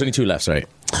 Question 4. There's only 2 left. Sorry.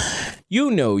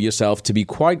 You know yourself to be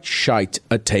quite shite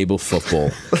at table football.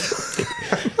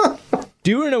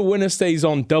 During a winner stays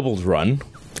on doubles run,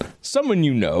 someone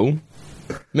you know,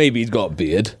 maybe he's got a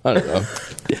beard, I don't know,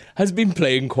 has been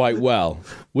playing quite well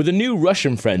with a new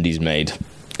Russian friend he's made.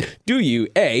 Do you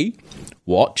A,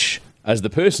 watch as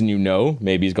the person you know,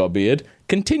 maybe he's got a beard,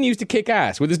 continues to kick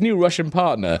ass with his new Russian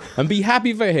partner and be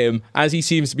happy for him as he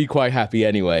seems to be quite happy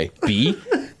anyway? B,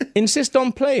 insist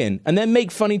on playing and then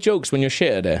make funny jokes when you're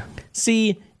shit at it?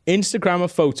 C, Instagram a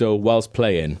photo whilst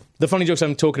playing. The funny jokes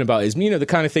I'm talking about is, the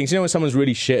kind of things, when someone's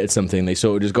really shit at something, they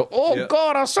sort of just go, oh, Yeah.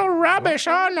 God, I'm so rubbish,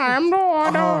 aren't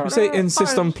I? You say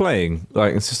insist on playing,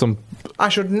 like insist on. I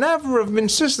should never have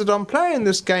insisted on playing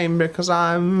this game because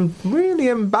I'm really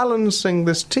imbalancing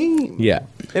this team. Yeah.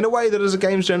 In a way that as a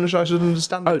games journalist I should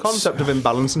understand the Oh, concept of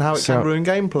imbalance and how it so- can ruin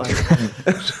gameplay.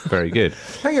 Very good.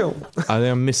 Hang on. I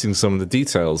am missing some of the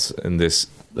details in this.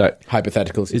 Like,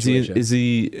 Hypothetical is he situation.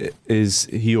 is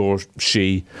he or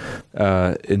she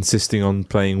insisting on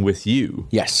playing with you?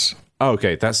 Yes. Oh,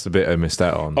 okay, that's the bit I missed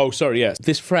out on. Oh, sorry, yes.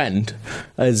 This friend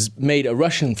has made a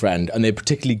Russian friend, and they're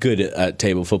particularly good at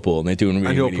table football, and they're doing really,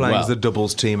 And you're really playing well. as the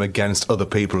doubles team against other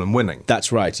people and winning.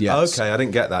 That's right, yes. Okay, I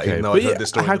didn't get that, even though But I heard this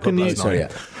story. how in the pub can you? last night. Sorry, yeah.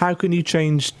 How can you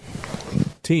change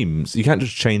teams? You can't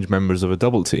just change members of a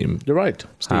double team You're right,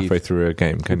 Steve. halfway through a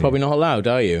game, can you? Probably not allowed,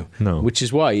 are you? No. Which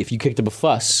is why, if you kicked up a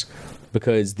fuss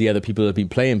because the other people have been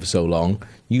playing for so long,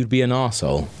 you'd be an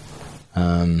arsehole.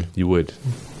 You would.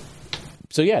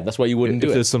 So yeah, that's why you wouldn't If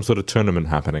do there's it. some sort of tournament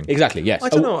happening. Exactly, yes. I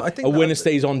don't know, I think a winner that-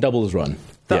 stays on doubles run.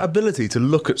 That Yeah. ability to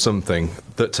look at something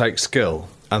that takes skill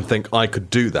and think, I could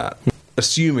do that,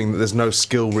 assuming that there's no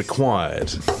skill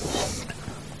required,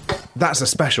 that's a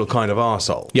special kind of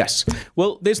arsehole. Yes.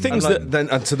 Well, there's And, things like,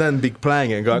 that... to then be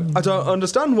playing it and going, I don't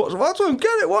understand I don't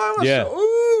get it. Why am I Yeah. so...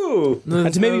 Ooh.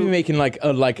 And to maybe be making like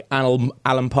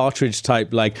Alan Partridge type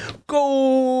like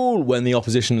goal when the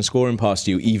opposition is scoring past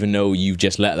you, even though you've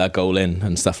just let that goal in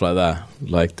and stuff like that.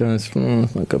 Like that's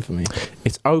not good for me.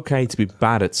 It's okay to be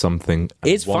bad at something.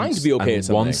 and It's fine to be okay and at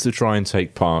something. wants to try and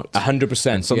take part.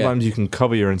 100%. Sometimes you can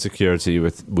cover your insecurity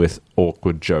with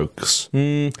awkward jokes.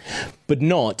 but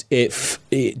not if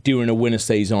during a winner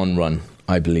stays on run.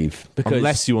 I believe because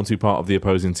Unless you want to be part of the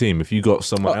opposing team. If you got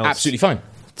someone else absolutely fine.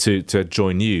 to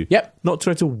join you. Yep. Not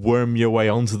try to worm your way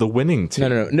onto the winning team.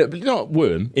 No, but not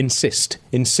worm. Insist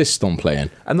on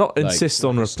playing. And not insist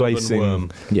on replacing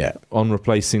worm. Yeah. on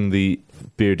replacing the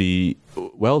beardy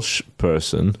Welsh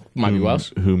person Might be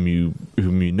Welsh. whom you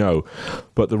know,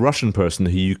 but the Russian person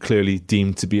who you clearly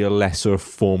deemed to be a lesser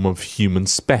form of human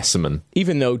specimen.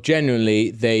 Even though genuinely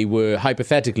they were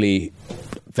hypothetically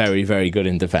very, very good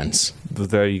in defence. But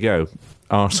there you go.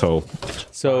 Arsehole.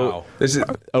 So This is,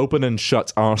 Open and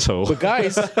shut arsehole. But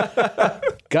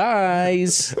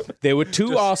guys, there were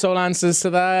 2 arsehole answers to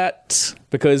that.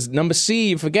 Because number C,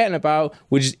 you're forgetting about,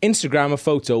 which is Instagram a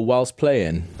photo whilst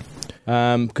playing.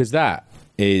 Because that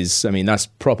is, I mean, that's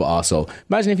proper arsehole.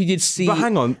 Imagine if you did C But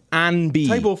hang on. and B.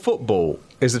 Table football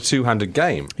is a two-handed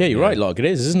game. Yeah, you're right, Locke. It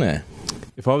is, isn't it?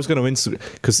 If I was going to Instagram,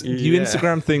 because you Yeah.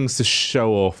 Instagram things to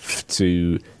show off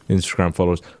to Instagram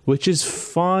followers, which is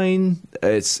fine.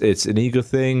 It's an ego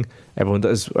thing. Everyone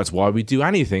does. That's why we do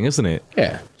anything, isn't it?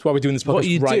 Yeah. That's why we're doing this podcast What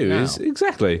you right do now. is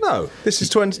exactly. No, this is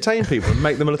to entertain people and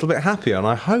make them a little bit happier, and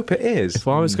I hope it is. If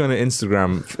I was going to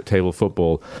Instagram table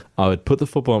football, I would put the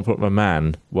football in front of my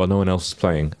man while no one else is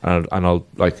playing, and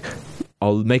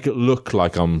I'll make it look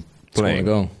like I'm playing,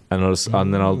 go. and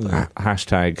then I'll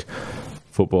hashtag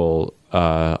football.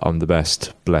 I'm the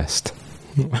best, blessed.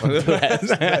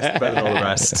 Better than all the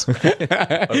rest.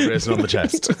 I've risen on the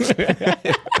chest.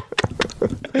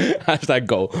 Hashtag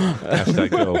goal.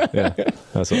 Hashtag goal. Yeah,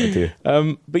 that's what I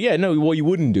do. But yeah, no, what you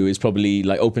wouldn't do is probably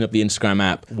like open up the Instagram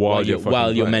app While you're fucking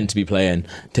playing. meant to be playing,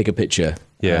 take a picture.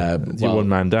 Yeah, you're while, one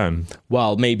man down.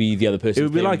 while maybe the other person It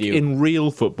would be like in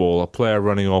real football, a player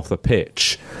running off the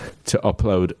pitch to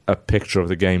upload a picture of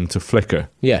the game to Flickr.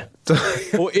 Yeah.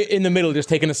 Or in the middle, just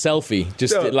taking a selfie,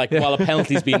 while a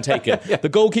penalty's being taken. The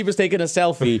goalkeeper's taking a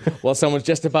selfie while someone's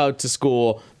just about to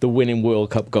score the winning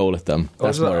World Cup goal at them.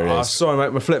 That's what it is. Sorry,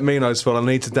 mate, my Flip Mino's full. I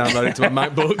need to download it to my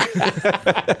MacBook.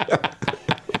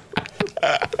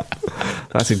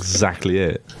 That's exactly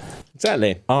it.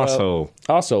 Exactly. Arsehole.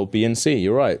 Arsehole, B and C.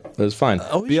 You're right. That's fine.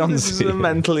 Beyond This is C. a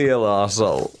mentally ill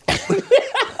arsehole.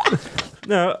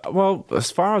 No, well,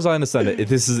 as far as I understand it,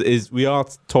 this is we are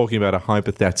talking about a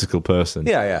hypothetical person.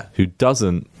 Yeah, yeah. Who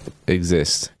doesn't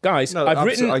exist. I've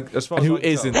written as far And as who I can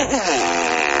isn't.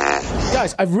 tell.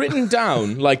 Guys, I've written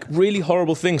down like really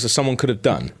horrible things that someone could have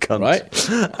done. Right?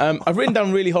 I've written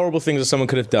down really horrible things that someone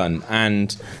could have done,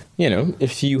 and you know,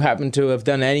 if you happen to have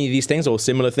done any of these things or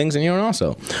similar things, then you're an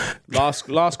arsehole.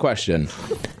 Last question: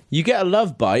 you get a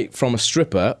love bite from a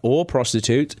stripper or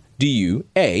prostitute. Do you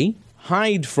A,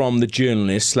 hide from the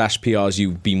journalists / PRs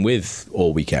you've been with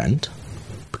all weekend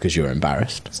because you're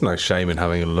embarrassed? There's no shame in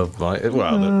having a love bite.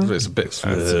 Well, it's a bit It's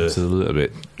a little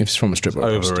bit. If it's from a stripper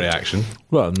or prostitute. overreaction.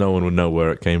 Well, no one would know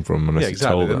where it came from unless Yeah, you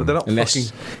exactly. told them. They're not Unless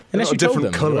fucking. you not a told different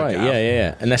them, colour, right? Gav.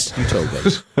 Yeah. Unless you told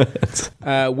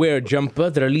them. Wear a jumper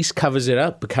that at least covers it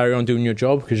up, but carry on doing your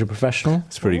job because you're professional.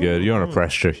 It's pretty good. You're on a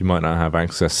press trip. You might not have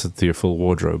access to your full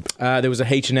wardrobe. There was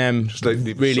a H&M Just like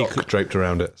the really. sock draped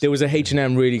around it. There was a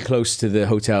H&M really close to the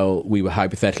hotel we were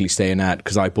hypothetically staying at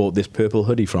because I bought this purple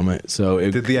hoodie from it. So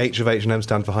it, Did the H of H&M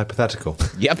stand for hypothetical?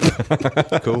 yep,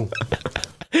 Cool.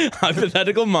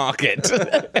 hypothetical market.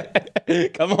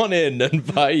 Come on in and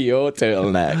buy your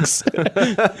turtlenecks.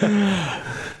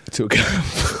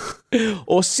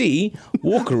 Or C,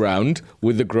 walk around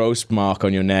with the gross mark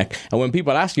on your neck, and when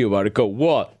people ask you about it, go,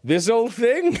 "What? This old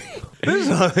thing?"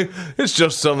 It's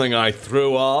just something I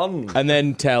threw on. And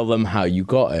then tell them how you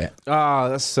got it.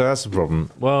 That's a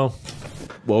problem. Well,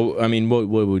 Well, I mean, what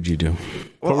would you do?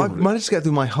 Well, I've managed to get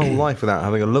through my whole life without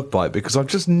having a love bite because I've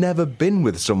just never been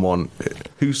with someone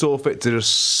who saw fit to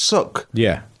just suck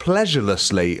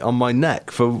pleasurelessly on my neck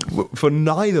for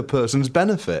neither person's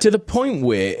benefit. To the point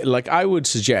where, like, I would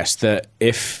suggest that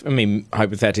if, I mean,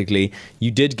 hypothetically,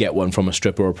 you did get one from a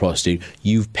stripper or a prostitute,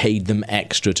 you've paid them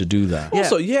extra to do that.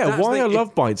 also, that's why the- are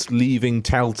love bites leaving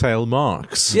telltale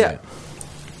marks? Yeah.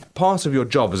 Part of your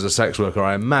job as a sex worker,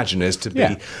 I imagine, is to be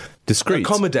Yeah. Discreet.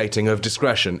 accommodating of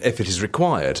discretion if it is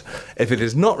required. If it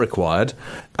is not required,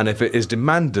 and if it is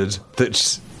demanded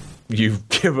that you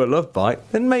give a love bite,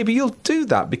 then maybe you'll do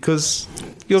that because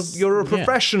you're a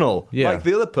professional, Yeah. like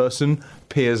the other person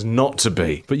appears not to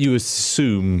be. But you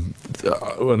assume,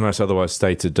 unless otherwise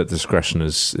stated, that discretion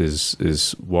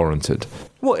is warranted.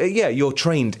 Well, yeah, you're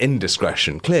trained in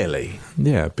discretion, clearly.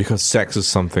 Yeah, because sex is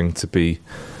something to be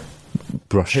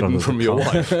brushed Hidden under from the your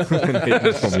carpet.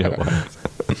 Hidden from your wife.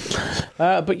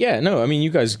 But yeah, no, I mean, you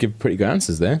guys give pretty good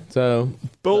answers there. So,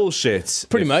 Bullshit.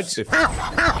 Pretty much.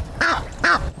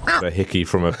 A hickey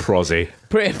from a prosy.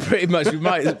 pretty much, we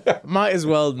might as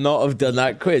well not have done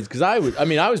that quiz because I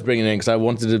was bringing it in because I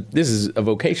wanted to. This is a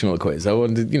vocational quiz. I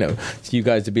wanted, you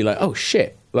guys to be like, oh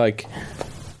shit, like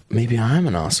maybe I am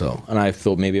an arsehole. And I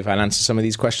thought maybe if I'd answer some of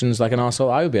these questions like an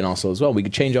arsehole, I would be an arsehole as well. We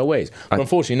could change our ways. But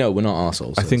unfortunately, no, we're not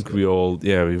arseholes. I think we've all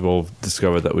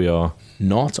discovered that we are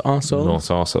not arseholes. not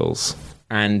arseholes.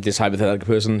 And this hypothetical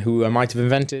person who I might have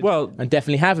invented, Well, and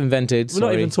definitely have invented. We're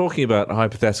not even talking about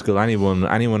hypothetical.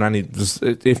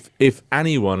 If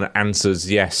anyone answers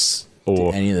yes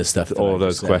or any of the stuff that all I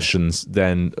those just said. questions,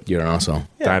 then You're an arsehole.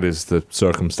 that is the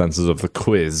circumstances of the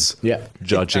quiz. Yeah.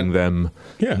 Judging them,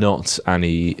 Yeah. not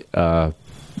any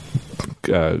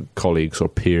colleagues or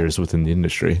peers within the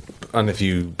industry. And if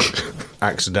you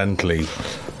accidentally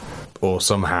or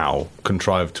somehow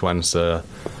contrived to answer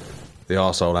the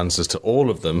arsehole answers to all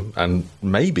of them, and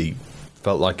maybe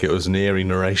felt like it was an eerie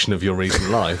narration of your recent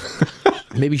life.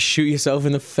 Maybe shoot yourself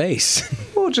in the face.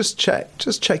 Or just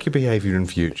check your behaviour in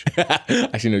future.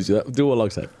 Actually, no, do what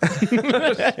Log said.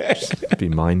 Be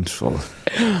mindful.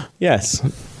 Yes.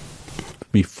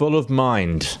 Be full of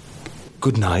mind.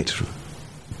 Good night.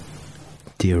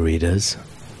 Dear readers.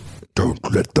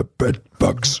 Don't let the bed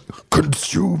bugs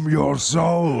consume your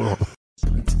soul.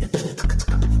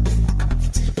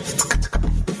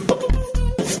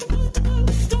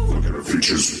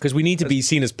 Because we need to be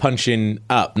seen as punching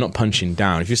up, not punching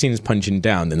down. If you're seen as punching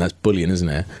down, then that's bullying, isn't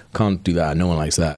it? Can't do that. No one likes that.